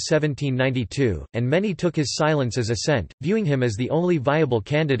October 1792, and many took his silence as assent, viewing him as the only viable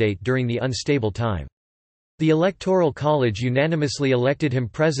candidate during the unstable time. The Electoral College unanimously elected him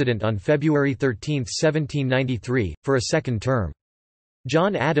president on February 13, 1793, for a second term.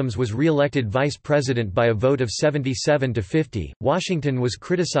 John Adams was re-elected vice president by a vote of 77 to 50. Washington was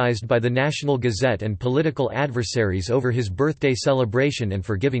criticized by the National Gazette and political adversaries over his birthday celebration and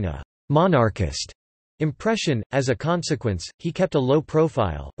for giving a monarchist impression. As a consequence, he kept a low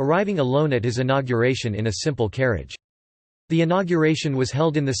profile, arriving alone at his inauguration in a simple carriage. The inauguration was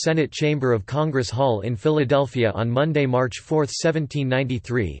held in the Senate Chamber of Congress Hall in Philadelphia on Monday, March 4,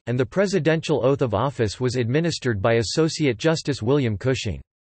 1793, and the presidential oath of office was administered by Associate Justice William Cushing.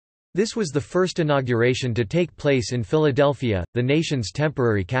 This was the first inauguration to take place in Philadelphia, the nation's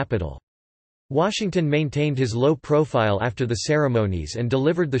temporary capital. Washington maintained his low profile after the ceremonies and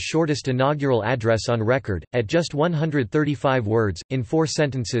delivered the shortest inaugural address on record, at just 135 words, in 4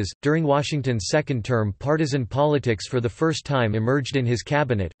 sentences. During Washington's second term, partisan politics for the first time emerged in his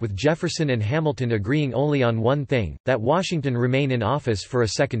cabinet, with Jefferson and Hamilton agreeing only on one thing: that Washington remain in office for a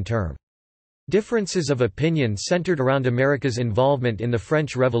second term. Differences of opinion centered around America's involvement in the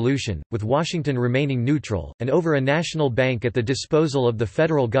French Revolution, with Washington remaining neutral, and over a national bank at the disposal of the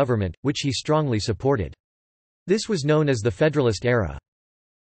federal government, which he strongly supported. This was known as the Federalist era.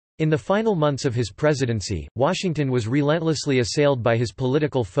 In the final months of his presidency, Washington was relentlessly assailed by his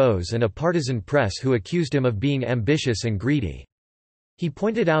political foes and a partisan press who accused him of being ambitious and greedy. He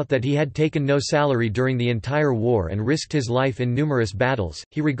pointed out that he had taken no salary during the entire war and risked his life in numerous battles.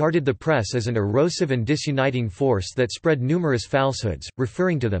 He regarded the press as an erosive and disuniting force that spread numerous falsehoods,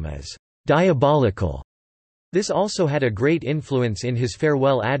 referring to them as diabolical. This also had a great influence in his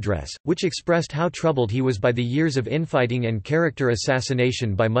farewell address, which expressed how troubled he was by the years of infighting and character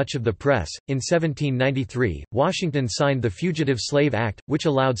assassination by much of the press. In 1793, Washington signed the Fugitive Slave Act, which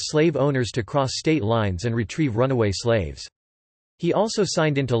allowed slave owners to cross state lines and retrieve runaway slaves. He also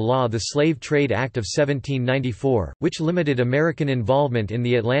signed into law the Slave Trade Act of 1794, which limited American involvement in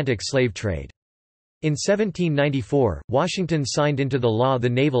the Atlantic slave trade. In 1794, Washington signed into the law the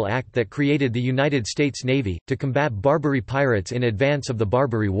Naval Act that created the United States Navy, to combat Barbary pirates in advance of the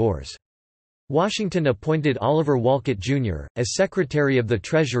Barbary Wars. Washington appointed Oliver Wolcott, Jr., as Secretary of the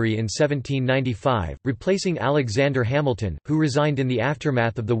Treasury in 1795, replacing Alexander Hamilton, who resigned in the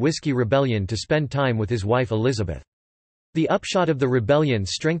aftermath of the Whiskey Rebellion to spend time with his wife Elizabeth. The upshot of the rebellion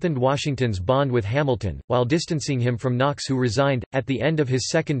strengthened Washington's bond with Hamilton, while distancing him from Knox, who resigned. At the end of his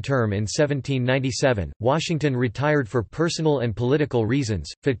second term in 1797, Washington retired for personal and political reasons,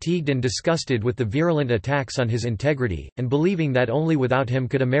 fatigued and disgusted with the virulent attacks on his integrity, and believing that only without him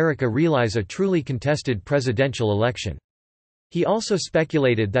could America realize a truly contested presidential election. He also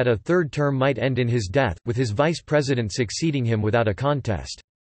speculated that a third term might end in his death, with his vice president succeeding him without a contest.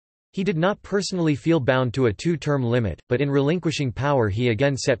 He did not personally feel bound to a 2-term limit, but in relinquishing power he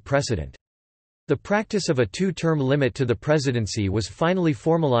again set precedent. The practice of a 2-term limit to the presidency was finally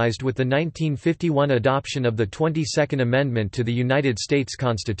formalized with the 1951 adoption of the 22nd Amendment to the United States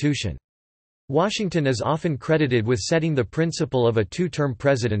Constitution. Washington is often credited with setting the principle of a 2-term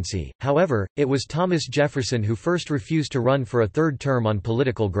presidency, however, it was Thomas Jefferson who first refused to run for a third term on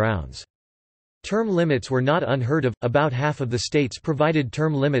political grounds. Term limits were not unheard of. About half of the states provided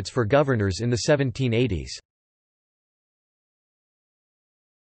term limits for governors in the 1780s.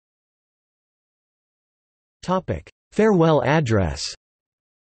 Topic: Farewell address.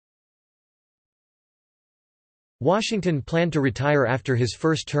 Washington planned to retire after his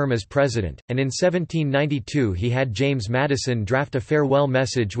first term as president, and in 1792 he had James Madison draft a farewell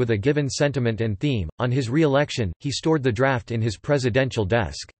message with a given sentiment and theme. On his re-election, he stored the draft in his presidential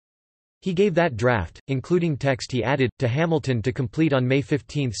desk. He gave that draft, including text he added, to Hamilton to complete on May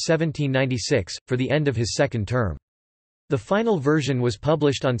 15, 1796, for the end of his second term. The final version was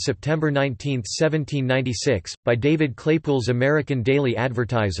published on September 19, 1796, by David Claypool's American Daily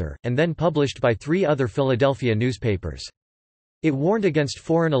Advertiser, and then published by 3 other Philadelphia newspapers. It warned against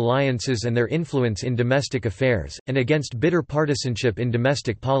foreign alliances and their influence in domestic affairs, and against bitter partisanship in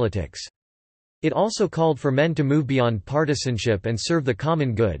domestic politics. It also called for men to move beyond partisanship and serve the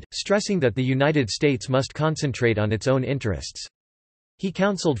common good, stressing that the United States must concentrate on its own interests. He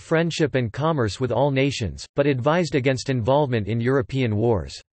counseled friendship and commerce with all nations, but advised against involvement in European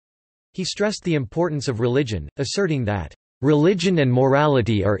wars. He stressed the importance of religion, asserting that, "religion and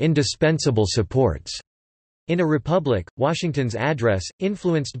morality are indispensable supports." In a republic, Washington's address,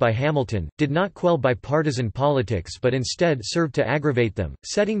 influenced by Hamilton, did not quell bipartisan politics but instead served to aggravate them,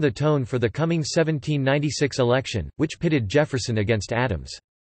 setting the tone for the coming 1796 election, which pitted Jefferson against Adams.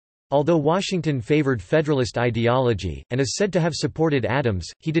 Although Washington favored Federalist ideology, and is said to have supported Adams,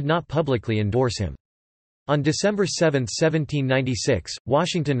 he did not publicly endorse him. On December 7, 1796,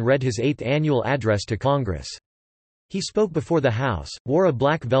 Washington read his 8th annual address to Congress. He spoke before the House, wore a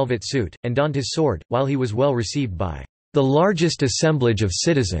black velvet suit, and donned his sword, while he was well received by the largest assemblage of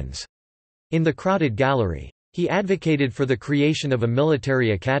citizens in the crowded gallery. He advocated for the creation of a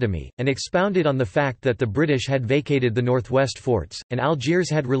military academy, and expounded on the fact that the British had vacated the Northwest forts, and Algiers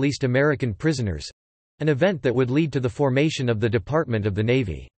had released American prisoners—an event that would lead to the formation of the Department of the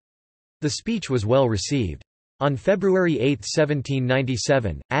Navy. The speech was well received. On February 8,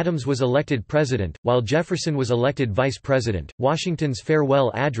 1797, Adams was elected president, while Jefferson was elected vice president. Washington's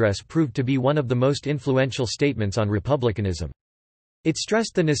farewell address proved to be one of the most influential statements on republicanism. It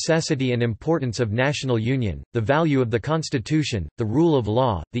stressed the necessity and importance of national union, the value of the Constitution, the rule of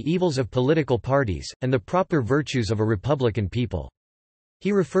law, the evils of political parties, and the proper virtues of a republican people.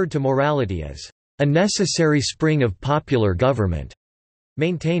 He referred to morality as a necessary spring of popular government,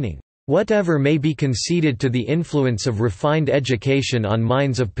 maintaining, "Whatever may be conceded to the influence of refined education on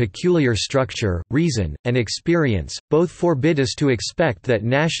minds of peculiar structure, reason, and experience, both forbid us to expect that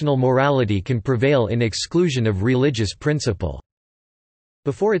national morality can prevail in exclusion of religious principle."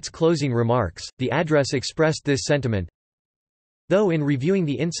 Before its closing remarks, the address expressed this sentiment: "Though in reviewing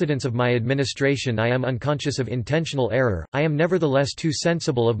the incidents of my administration I am unconscious of intentional error, I am nevertheless too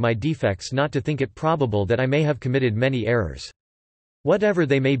sensible of my defects not to think it probable that I may have committed many errors. Whatever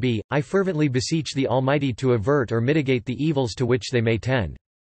they may be, I fervently beseech the Almighty to avert or mitigate the evils to which they may tend.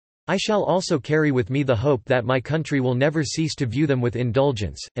 I shall also carry with me the hope that my country will never cease to view them with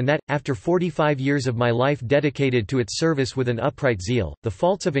indulgence, and that, after 45 years of my life dedicated to its service with an upright zeal, the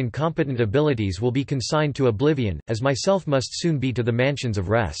faults of incompetent abilities will be consigned to oblivion, as myself must soon be to the mansions of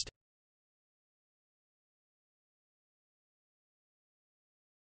rest."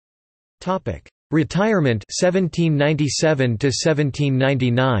 Retirement 1797 to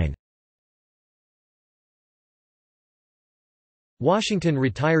 1799. Washington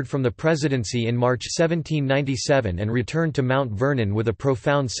retired from the presidency in March 1797 and returned to Mount Vernon with a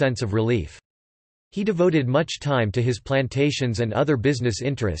profound sense of relief. He devoted much time to his plantations and other business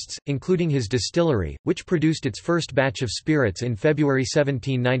interests, including his distillery, which produced its first batch of spirits in February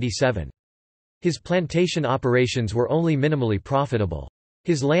 1797. His plantation operations were only minimally profitable.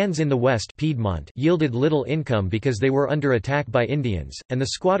 His lands in the West Piedmont yielded little income because they were under attack by Indians, and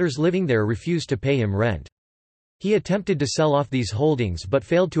the squatters living there refused to pay him rent. He attempted to sell off these holdings but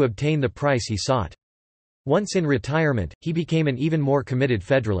failed to obtain the price he sought. Once in retirement, he became an even more committed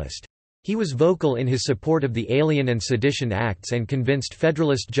Federalist. He was vocal in his support of the Alien and Sedition Acts and convinced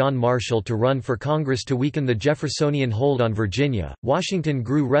Federalist John Marshall to run for Congress to weaken the Jeffersonian hold on Virginia. Washington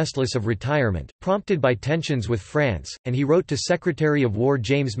grew restless of retirement, prompted by tensions with France, and he wrote to Secretary of War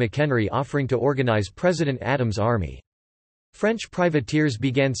James McHenry offering to organize President Adams' army. French privateers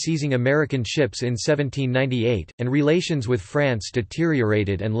began seizing American ships in 1798, and relations with France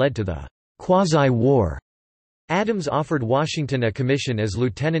deteriorated and led to the quasi-war. Adams offered Washington a commission as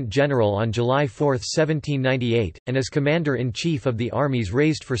lieutenant general on July 4, 1798, and as commander-in-chief of the armies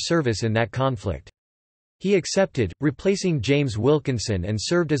raised for service in that conflict. He accepted, replacing James Wilkinson, and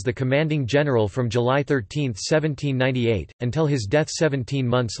served as the commanding general from July 13, 1798, until his death 17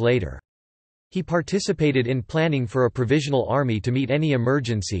 months later. He participated in planning for a provisional army to meet any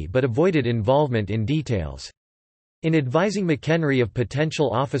emergency but avoided involvement in details. In advising McHenry of potential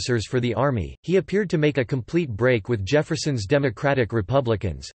officers for the army, he appeared to make a complete break with Jefferson's Democratic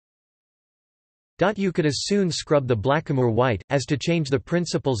Republicans. "You could as soon scrub the blackamoor white, as to change the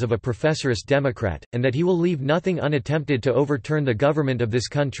principles of a professorist Democrat, and that he will leave nothing unattempted to overturn the government of this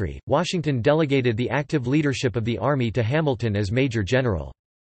country." Washington delegated the active leadership of the army to Hamilton as Major General.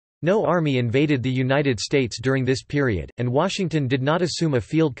 No army invaded the United States during this period, and Washington did not assume a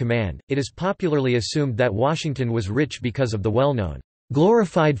field command. It is popularly assumed that Washington was rich because of the well-known,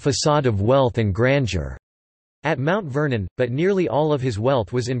 glorified facade of wealth and grandeur at Mount Vernon, but nearly all of his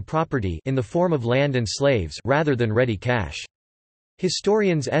wealth was in property in the form of land and slaves rather than ready cash.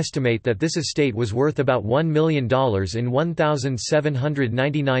 Historians estimate that this estate was worth about $1 million in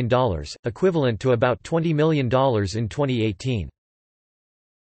 $1,799, equivalent to about $20 million in 2018.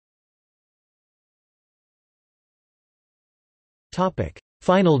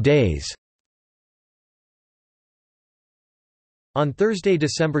 Final days. On Thursday,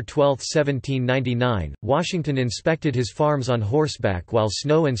 December 12, 1799, Washington inspected his farms on horseback while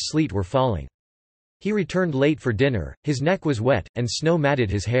snow and sleet were falling. He returned late for dinner, his neck was wet, and snow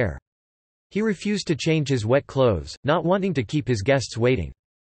matted his hair. He refused to change his wet clothes, not wanting to keep his guests waiting.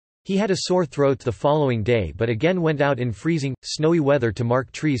 He had a sore throat the following day but again went out in freezing, snowy weather to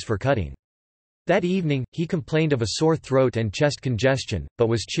mark trees for cutting. That evening, he complained of a sore throat and chest congestion, but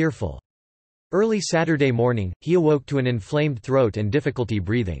was cheerful. Early Saturday morning, he awoke to an inflamed throat and difficulty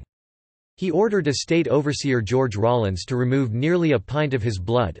breathing. He ordered Estate Overseer George Rawlins to remove nearly a pint of his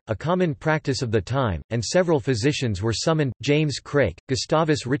blood, a common practice of the time, and several physicians were summoned, James Craik,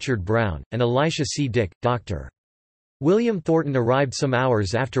 Gustavus Richard Brown, and Elisha C. Dick. Dr. William Thornton arrived some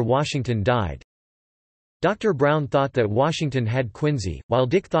hours after Washington died. Dr. Brown thought that Washington had quinsy, while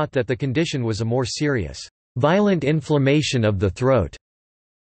Dick thought that the condition was a more serious, violent inflammation of the throat.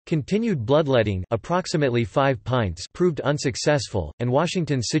 Continued bloodletting, approximately 5 pints, proved unsuccessful, and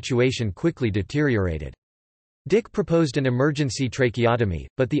Washington's situation quickly deteriorated. Dick proposed an emergency tracheotomy,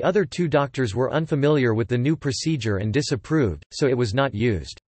 but the other two doctors were unfamiliar with the new procedure and disapproved, so it was not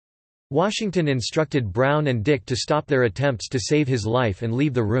used. Washington instructed Brown and Dick to stop their attempts to save his life and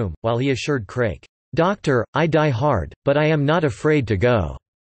leave the room, while he assured Craik, "Doctor, I die hard, but I am not afraid to go."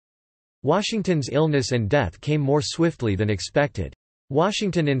 Washington's illness and death came more swiftly than expected.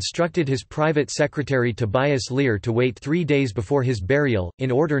 Washington instructed his private secretary Tobias Lear to wait 3 days before his burial, in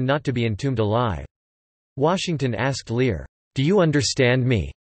order not to be entombed alive. Washington asked Lear, "Do you understand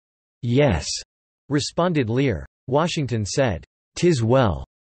me?" "Yes," responded Lear. Washington said, "'Tis well."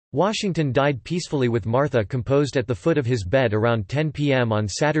 Washington died peacefully with Martha composed at the foot of his bed around 10 p.m. on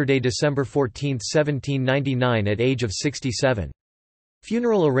Saturday, December 14, 1799 at age of 67.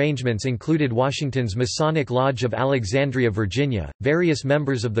 Funeral arrangements included Washington's Masonic Lodge of Alexandria, Virginia, various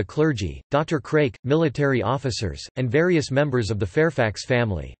members of the clergy, Dr. Craik, military officers, and various members of the Fairfax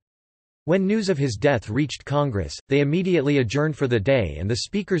family. When news of his death reached Congress, they immediately adjourned for the day and the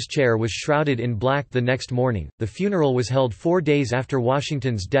Speaker's chair was shrouded in black the next morning. The funeral was held 4 days after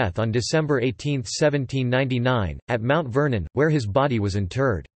Washington's death on December 18, 1799, at Mount Vernon, where his body was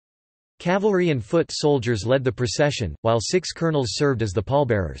interred. Cavalry and foot soldiers led the procession, while 6 colonels served as the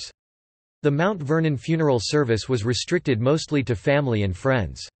pallbearers. The Mount Vernon funeral service was restricted mostly to family and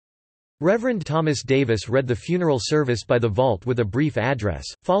friends. Reverend Thomas Davis read the funeral service by the vault with a brief address,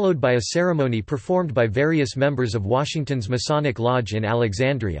 followed by a ceremony performed by various members of Washington's Masonic Lodge in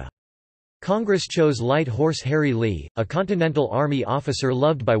Alexandria. Congress chose Light Horse Harry Lee, a Continental Army officer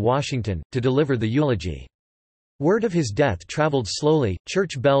loved by Washington, to deliver the eulogy. Word of his death traveled slowly,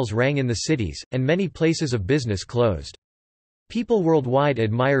 church bells rang in the cities, and many places of business closed. People worldwide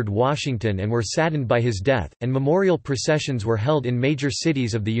admired Washington and were saddened by his death, and memorial processions were held in major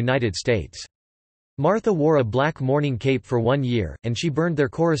cities of the United States. Martha wore a black mourning cape for 1 year, and she burned their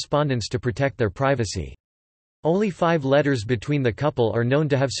correspondence to protect their privacy. Only 5 letters between the couple are known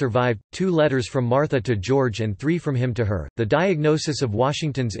to have survived, 2 letters from Martha to George and 3 from him to her. The diagnosis of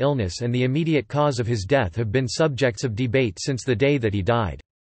Washington's illness and the immediate cause of his death have been subjects of debate since the day that he died.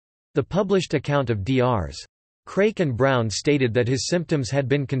 The published account of Drs. Craik and Brown stated that his symptoms had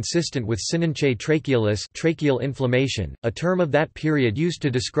been consistent with synanche trachealis, tracheal inflammation, a term of that period used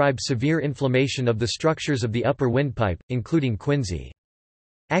to describe severe inflammation of the structures of the upper windpipe, including quinsy.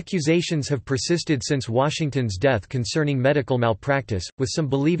 Accusations have persisted since Washington's death concerning medical malpractice, with some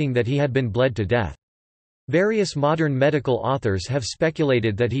believing that he had been bled to death. Various modern medical authors have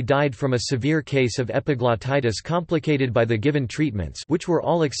speculated that he died from a severe case of epiglottitis complicated by the given treatments, which were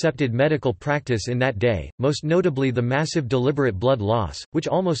all accepted medical practice in that day, most notably the massive deliberate blood loss, which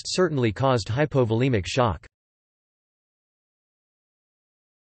almost certainly caused hypovolemic shock.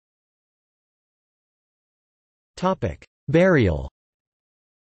 Burial.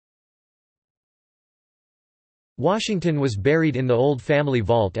 Washington was buried in the old family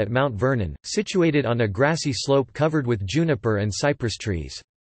vault at Mount Vernon, situated on a grassy slope covered with juniper and cypress trees.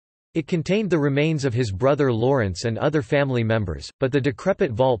 It contained the remains of his brother Lawrence and other family members, but the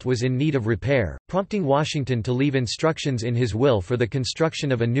decrepit vault was in need of repair, prompting Washington to leave instructions in his will for the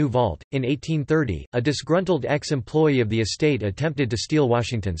construction of a new vault. In 1830, a disgruntled ex-employee of the estate attempted to steal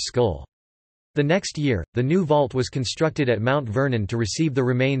Washington's skull. The next year, the new vault was constructed at Mount Vernon to receive the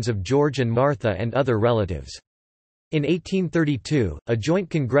remains of George and Martha and other relatives. In 1832, a joint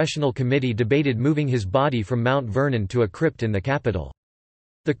congressional committee debated moving his body from Mount Vernon to a crypt in the Capitol.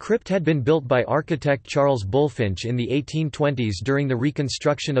 The crypt had been built by architect Charles Bulfinch in the 1820s during the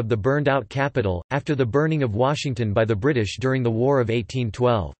reconstruction of the burned-out Capitol, after the burning of Washington by the British during the War of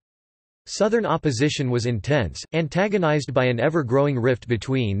 1812. Southern opposition was intense, antagonized by an ever-growing rift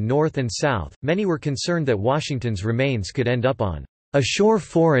between North and South. Many were concerned that Washington's remains could end up on a shore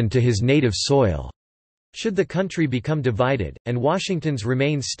foreign to his native soil should the country become divided, and Washington's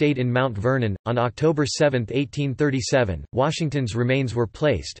remains stayed in Mount Vernon. On October 7, 1837, Washington's remains were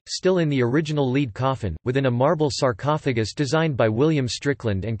placed, still in the original lead coffin, within a marble sarcophagus designed by William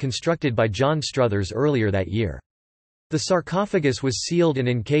Strickland and constructed by John Struthers earlier that year. The sarcophagus was sealed and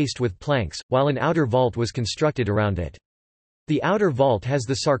encased with planks, while an outer vault was constructed around it. The outer vault has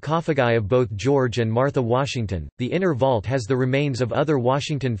the sarcophagi of both George and Martha Washington, the inner vault has the remains of other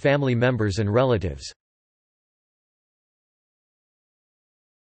Washington family members and relatives.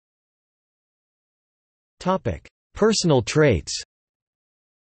 Personal traits.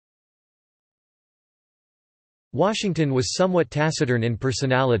 Washington was somewhat taciturn in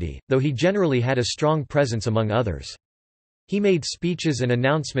personality, though he generally had a strong presence among others. He made speeches and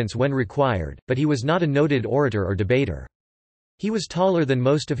announcements when required, but he was not a noted orator or debater. He was taller than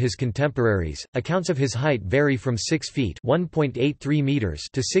most of his contemporaries. Accounts of his height vary from 6 feet (1.83 meters)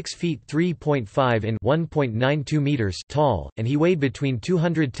 to 6 feet (3.5 in 1.92 meters) tall, and he weighed between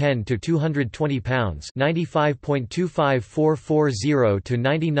 210 to 220 pounds (95.25440 to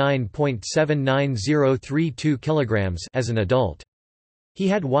 99.79032 kilograms) as an adult. He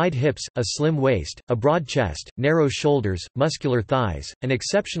had wide hips, a slim waist, a broad chest, narrow shoulders, muscular thighs, and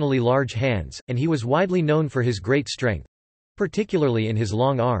exceptionally large hands, and he was widely known for his great strength, particularly in his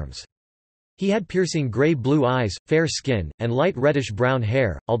long arms. He had piercing gray-blue eyes, fair skin, and light reddish-brown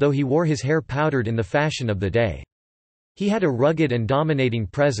hair, although he wore his hair powdered in the fashion of the day. He had a rugged and dominating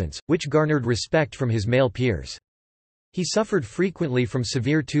presence, which garnered respect from his male peers. He suffered frequently from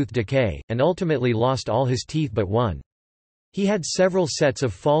severe tooth decay, and ultimately lost all his teeth but one. He had several sets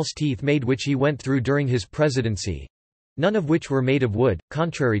of false teeth made which he went through during his presidency—none of which were made of wood,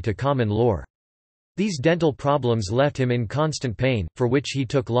 contrary to common lore. These dental problems left him in constant pain, for which he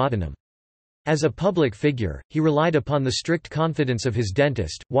took laudanum. As a public figure, he relied upon the strict confidence of his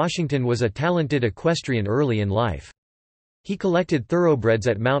dentist. Washington was a talented equestrian early in life. He collected thoroughbreds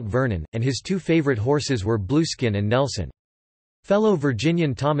at Mount Vernon, and his two favorite horses were Blueskin and Nelson. Fellow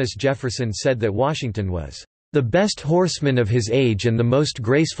Virginian Thomas Jefferson said that Washington was the best horseman of his age and the most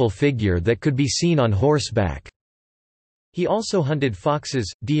graceful figure that could be seen on horseback. He also hunted foxes,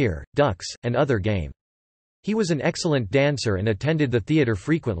 deer, ducks, and other game. He was an excellent dancer and attended the theater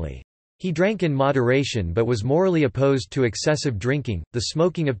frequently. He drank in moderation but was morally opposed to excessive drinking, the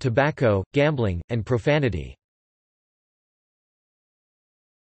smoking of tobacco, gambling, and profanity.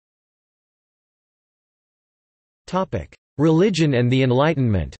 Religion and the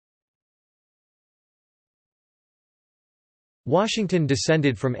Enlightenment. Washington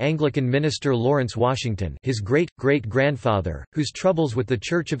descended from Anglican minister Lawrence Washington, his great-great-grandfather, whose troubles with the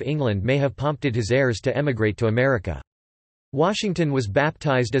Church of England may have prompted his heirs to emigrate to America. Washington was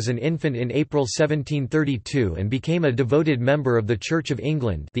baptized as an infant in April 1732 and became a devoted member of the Church of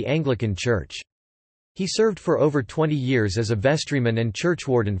England, the Anglican Church. He served for over 20 years as a vestryman and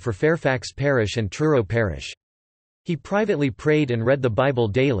churchwarden for Fairfax Parish and Truro Parish. He privately prayed and read the Bible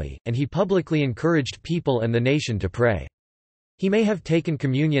daily, and he publicly encouraged people and the nation to pray. He may have taken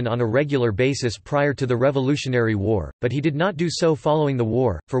communion on a regular basis prior to the Revolutionary War, but he did not do so following the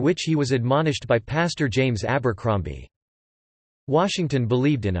war, for which he was admonished by Pastor James Abercrombie. Washington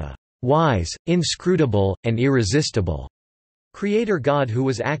believed in a wise, inscrutable, and irresistible Creator God who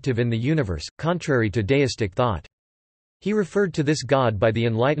was active in the universe, contrary to deistic thought. He referred to this God by the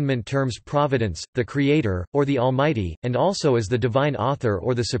Enlightenment terms Providence, the Creator, or the Almighty, and also as the Divine Author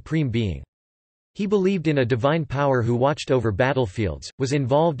or the Supreme Being. He believed in a divine power who watched over battlefields, was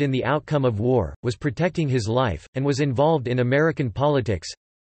involved in the outcome of war, was protecting his life, and was involved in American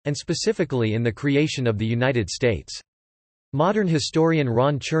politics—and specifically in the creation of the United States. Modern historian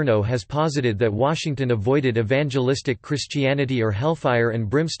Ron Chernow has posited that Washington avoided evangelistic Christianity or hellfire and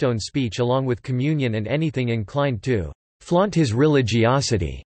brimstone speech along with communion and anything inclined to flaunt his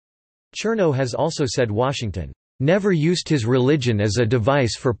religiosity. Chernow has also said Washington never used his religion as a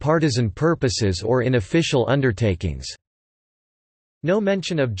device for partisan purposes or in official undertakings. No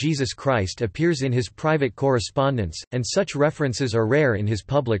mention of Jesus Christ appears in his private correspondence, and such references are rare in his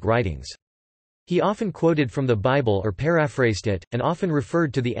public writings. He often quoted from the Bible or paraphrased it, and often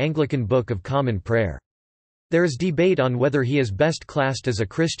referred to the Anglican Book of Common Prayer. There is debate on whether he is best classed as a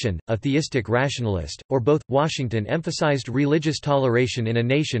Christian, a theistic rationalist, or both. Washington emphasized religious toleration in a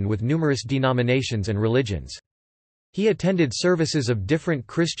nation with numerous denominations and religions. He attended services of different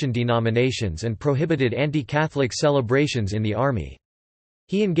Christian denominations and prohibited anti-Catholic celebrations in the army.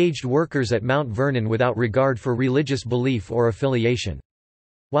 He engaged workers at Mount Vernon without regard for religious belief or affiliation.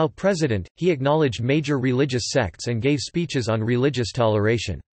 While president, he acknowledged major religious sects and gave speeches on religious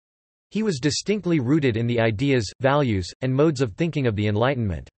toleration. He was distinctly rooted in the ideas, values, and modes of thinking of the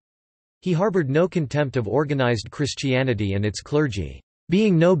Enlightenment. He harbored no contempt of organized Christianity and its clergy,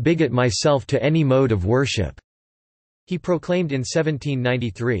 "being no bigot myself to any mode of worship." He proclaimed in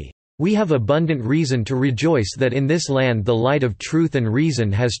 1793, "We have abundant reason to rejoice that in this land the light of truth and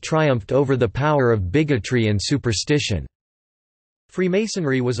reason has triumphed over the power of bigotry and superstition."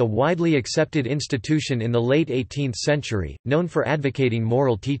 Freemasonry was a widely accepted institution in the late 18th century, known for advocating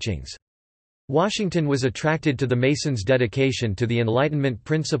moral teachings. Washington was attracted to the Masons' dedication to the Enlightenment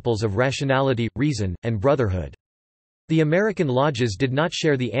principles of rationality, reason, and brotherhood. The American lodges did not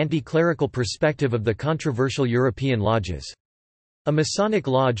share the anti-clerical perspective of the controversial European lodges. A Masonic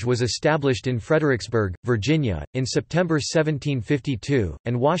lodge was established in Fredericksburg, Virginia, in September 1752,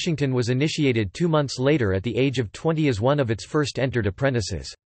 and Washington was initiated 2 months later at the age of 20 as one of its first entered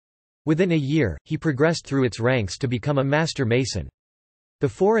apprentices. Within a year, he progressed through its ranks to become a Master Mason.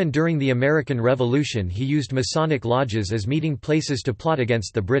 Before and during the American Revolution he used Masonic lodges as meeting places to plot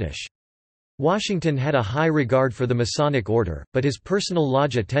against the British. Washington had a high regard for the Masonic order, but his personal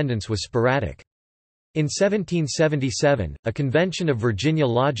lodge attendance was sporadic. In 1777, a convention of Virginia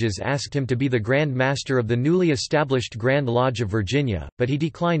lodges asked him to be the Grand Master of the newly established Grand Lodge of Virginia, but he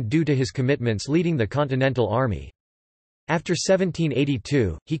declined due to his commitments leading the Continental Army. After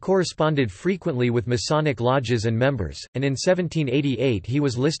 1782, he corresponded frequently with Masonic lodges and members, and in 1788 he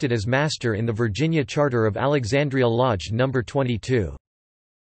was listed as Master in the Virginia Charter of Alexandria Lodge No. 22.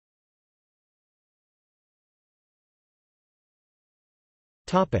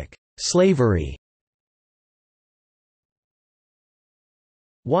 Slavery.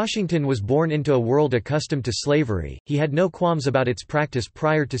 Washington was born into a world accustomed to slavery. He had no qualms about its practice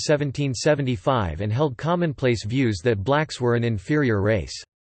prior to 1775 and held commonplace views that blacks were an inferior race.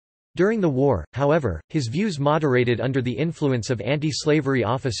 During the war, however, his views moderated under the influence of anti-slavery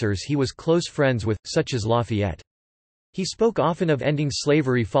officers he was close friends with, such as Lafayette. He spoke often of ending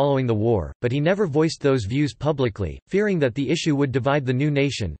slavery following the war, but he never voiced those views publicly, fearing that the issue would divide the new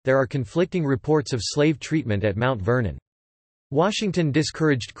nation. There are conflicting reports of slave treatment at Mount Vernon. Washington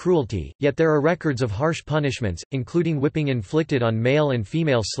discouraged cruelty, yet there are records of harsh punishments, including whipping inflicted on male and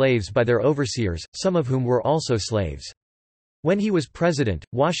female slaves by their overseers, some of whom were also slaves. When he was president,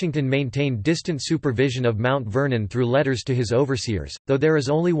 Washington maintained distant supervision of Mount Vernon through letters to his overseers, though there is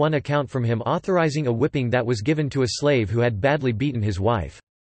only one account from him authorizing a whipping that was given to a slave who had badly beaten his wife.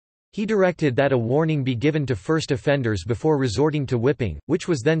 He directed that a warning be given to first offenders before resorting to whipping, which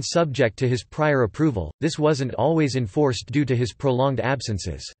was then subject to his prior approval. This wasn't always enforced due to his prolonged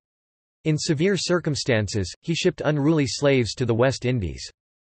absences. In severe circumstances, he shipped unruly slaves to the West Indies.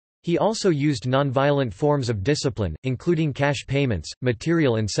 He also used nonviolent forms of discipline, including cash payments,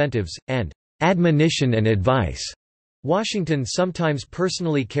 material incentives, and admonition and advice. Washington sometimes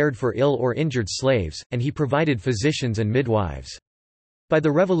personally cared for ill or injured slaves, and he provided physicians and midwives. By the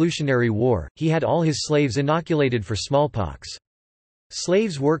Revolutionary War, he had all his slaves inoculated for smallpox.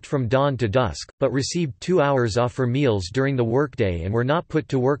 Slaves worked from dawn to dusk, but received 2 hours off for meals during the workday and were not put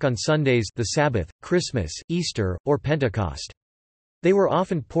to work on Sundays, the Sabbath, Christmas, Easter, or Pentecost. They were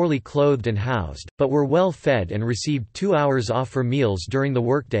often poorly clothed and housed, but were well fed and received 2 hours off for meals during the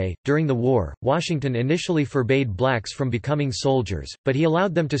workday. During the war, Washington initially forbade blacks from becoming soldiers, but he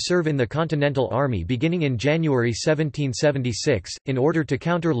allowed them to serve in the Continental Army beginning in January 1776, in order to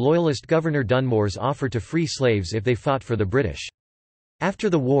counter Loyalist Governor Dunmore's offer to free slaves if they fought for the British.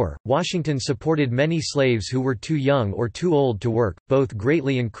 After the war, Washington supported many slaves who were too young or too old to work, both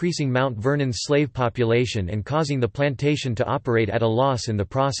greatly increasing Mount Vernon's slave population and causing the plantation to operate at a loss in the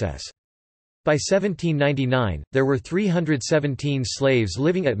process. By 1799, there were 317 slaves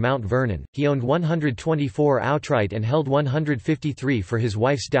living at Mount Vernon. He owned 124 outright and held 153 for his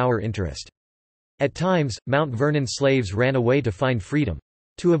wife's dower interest. At times, Mount Vernon slaves ran away to find freedom.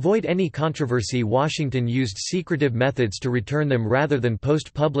 To avoid any controversy, Washington used secretive methods to return them rather than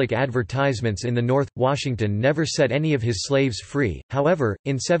post public advertisements in the North. Washington never set any of his slaves free. However,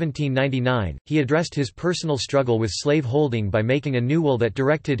 in 1799, he addressed his personal struggle with slave holding by making a new will that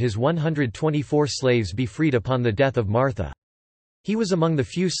directed his 124 slaves be freed upon the death of Martha. He was among the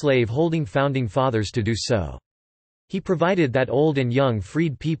few slave-holding founding fathers to do so. He provided that old and young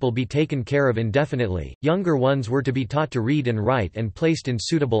freed people be taken care of indefinitely, younger ones were to be taught to read and write and placed in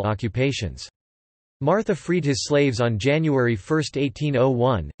suitable occupations. Martha freed his slaves on January 1,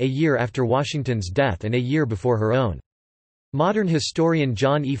 1801, a year after Washington's death and a year before her own. Modern historian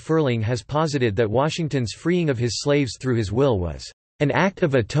John E. Furling has posited that Washington's freeing of his slaves through his will was an act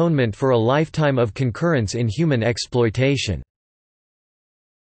of atonement for a lifetime of concurrence in human exploitation.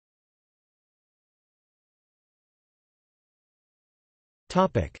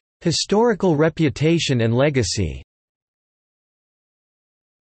 Historical reputation and legacy.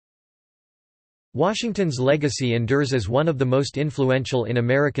 Washington's legacy endures as one of the most influential in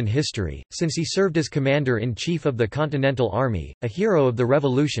American history, since he served as Commander-in-Chief of the Continental Army, a hero of the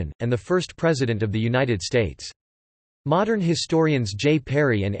Revolution, and the first President of the United States. Modern historians J.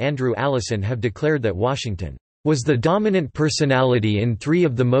 Perry and Andrew Allison have declared that Washington was the dominant personality in three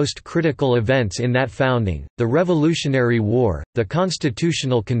of the most critical events in that founding: the Revolutionary War, the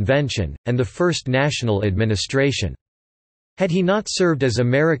Constitutional Convention, and the First National Administration. Had he not served as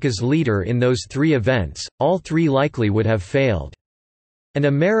America's leader in those three events, all three likely would have failed. And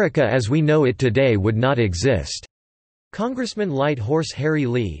America as we know it today would not exist. Congressman Light Horse Harry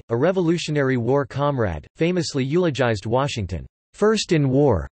Lee, a Revolutionary War comrade, famously eulogized Washington, "first in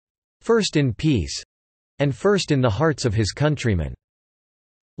war, first in peace, and first in the hearts of his countrymen."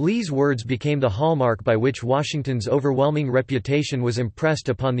 Lee's words became the hallmark by which Washington's overwhelming reputation was impressed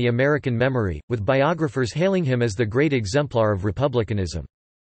upon the American memory, with biographers hailing him as the great exemplar of republicanism.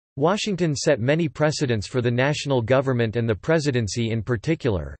 Washington set many precedents for the national government and the presidency in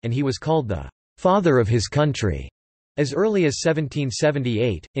particular, and he was called the "father of his country." As early as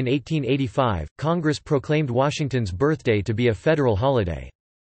 1778, in 1885, Congress proclaimed Washington's birthday to be a federal holiday.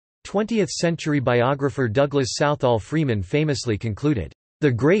 20th-century biographer Douglas Southall Freeman famously concluded,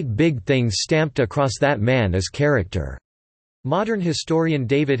 "The great big thing stamped across that man is character." Modern historian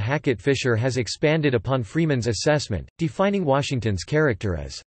David Hackett Fisher has expanded upon Freeman's assessment, defining Washington's character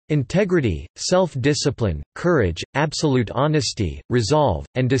as integrity, self-discipline, courage, absolute honesty, resolve,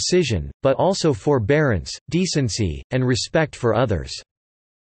 and decision, but also forbearance, decency, and respect for others.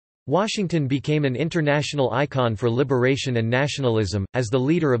 Washington became an international icon for liberation and nationalism, as the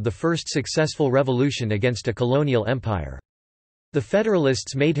leader of the first successful revolution against a colonial empire. The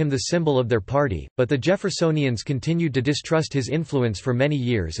Federalists made him the symbol of their party, but the Jeffersonians continued to distrust his influence for many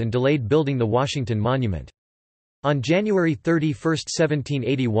years and delayed building the Washington Monument. On January 31,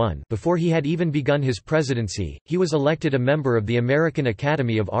 1781, before he had even begun his presidency, he was elected a member of the American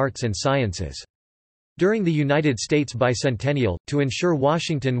Academy of Arts and Sciences. During the United States bicentennial, to ensure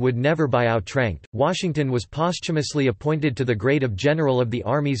Washington would never be outranked, Washington was posthumously appointed to the grade of General of the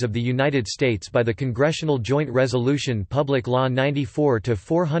Armies of the United States by the Congressional Joint Resolution Public Law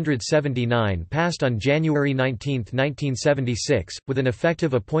 94-479 passed on January 19, 1976, with an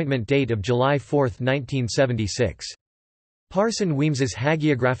effective appointment date of July 4, 1976. Parson Weems's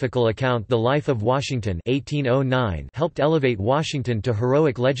hagiographical account The Life of Washington 1809 helped elevate Washington to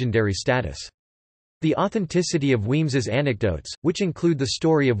heroic legendary status. The authenticity of Weems's anecdotes, which include the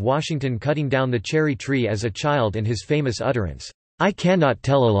story of Washington cutting down the cherry tree as a child and his famous utterance, "I cannot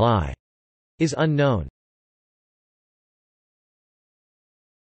tell a lie," is unknown.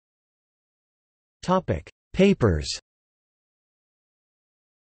 Papers.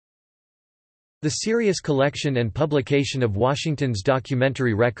 The serious collection and publication of Washington's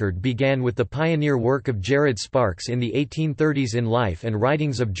documentary record began with the pioneer work of Jared Sparks in the 1830s in Life and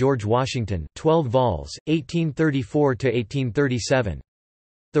Writings of George Washington, 12 vols, 1834–1837.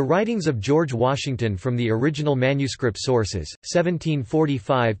 The Writings of George Washington from the original manuscript sources,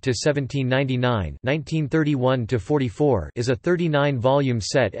 1745–1799 1931–44 is a 39-volume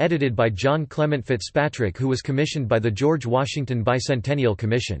set edited by John Clement Fitzpatrick, who was commissioned by the George Washington Bicentennial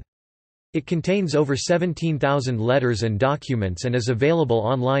Commission. It contains over 17,000 letters and documents and is available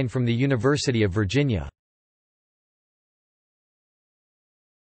online from the University of Virginia.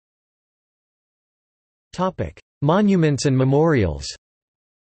 Monuments and memorials.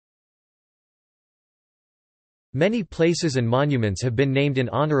 Many places and monuments have been named in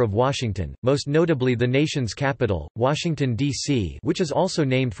honor of Washington, most notably the nation's capital, Washington, D.C., which is also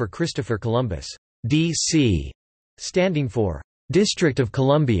named for Christopher Columbus, D.C., standing for District of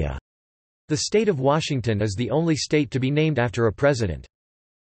Columbia. The state of Washington is the only state to be named after a president.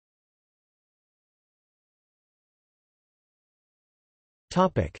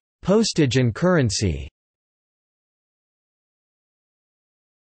 Postage and currency.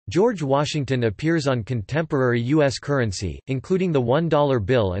 George Washington appears on contemporary U.S. currency, including the $1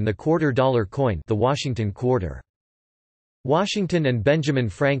 bill and the quarter-dollar coin, the Washington quarter. Washington and Benjamin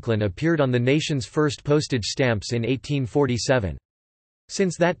Franklin appeared on the nation's first postage stamps in 1847.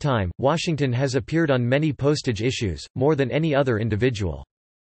 Since that time, Washington has appeared on many postage issues, more than any other individual.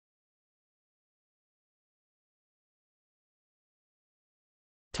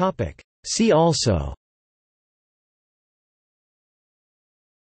 See also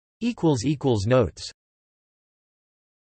Notes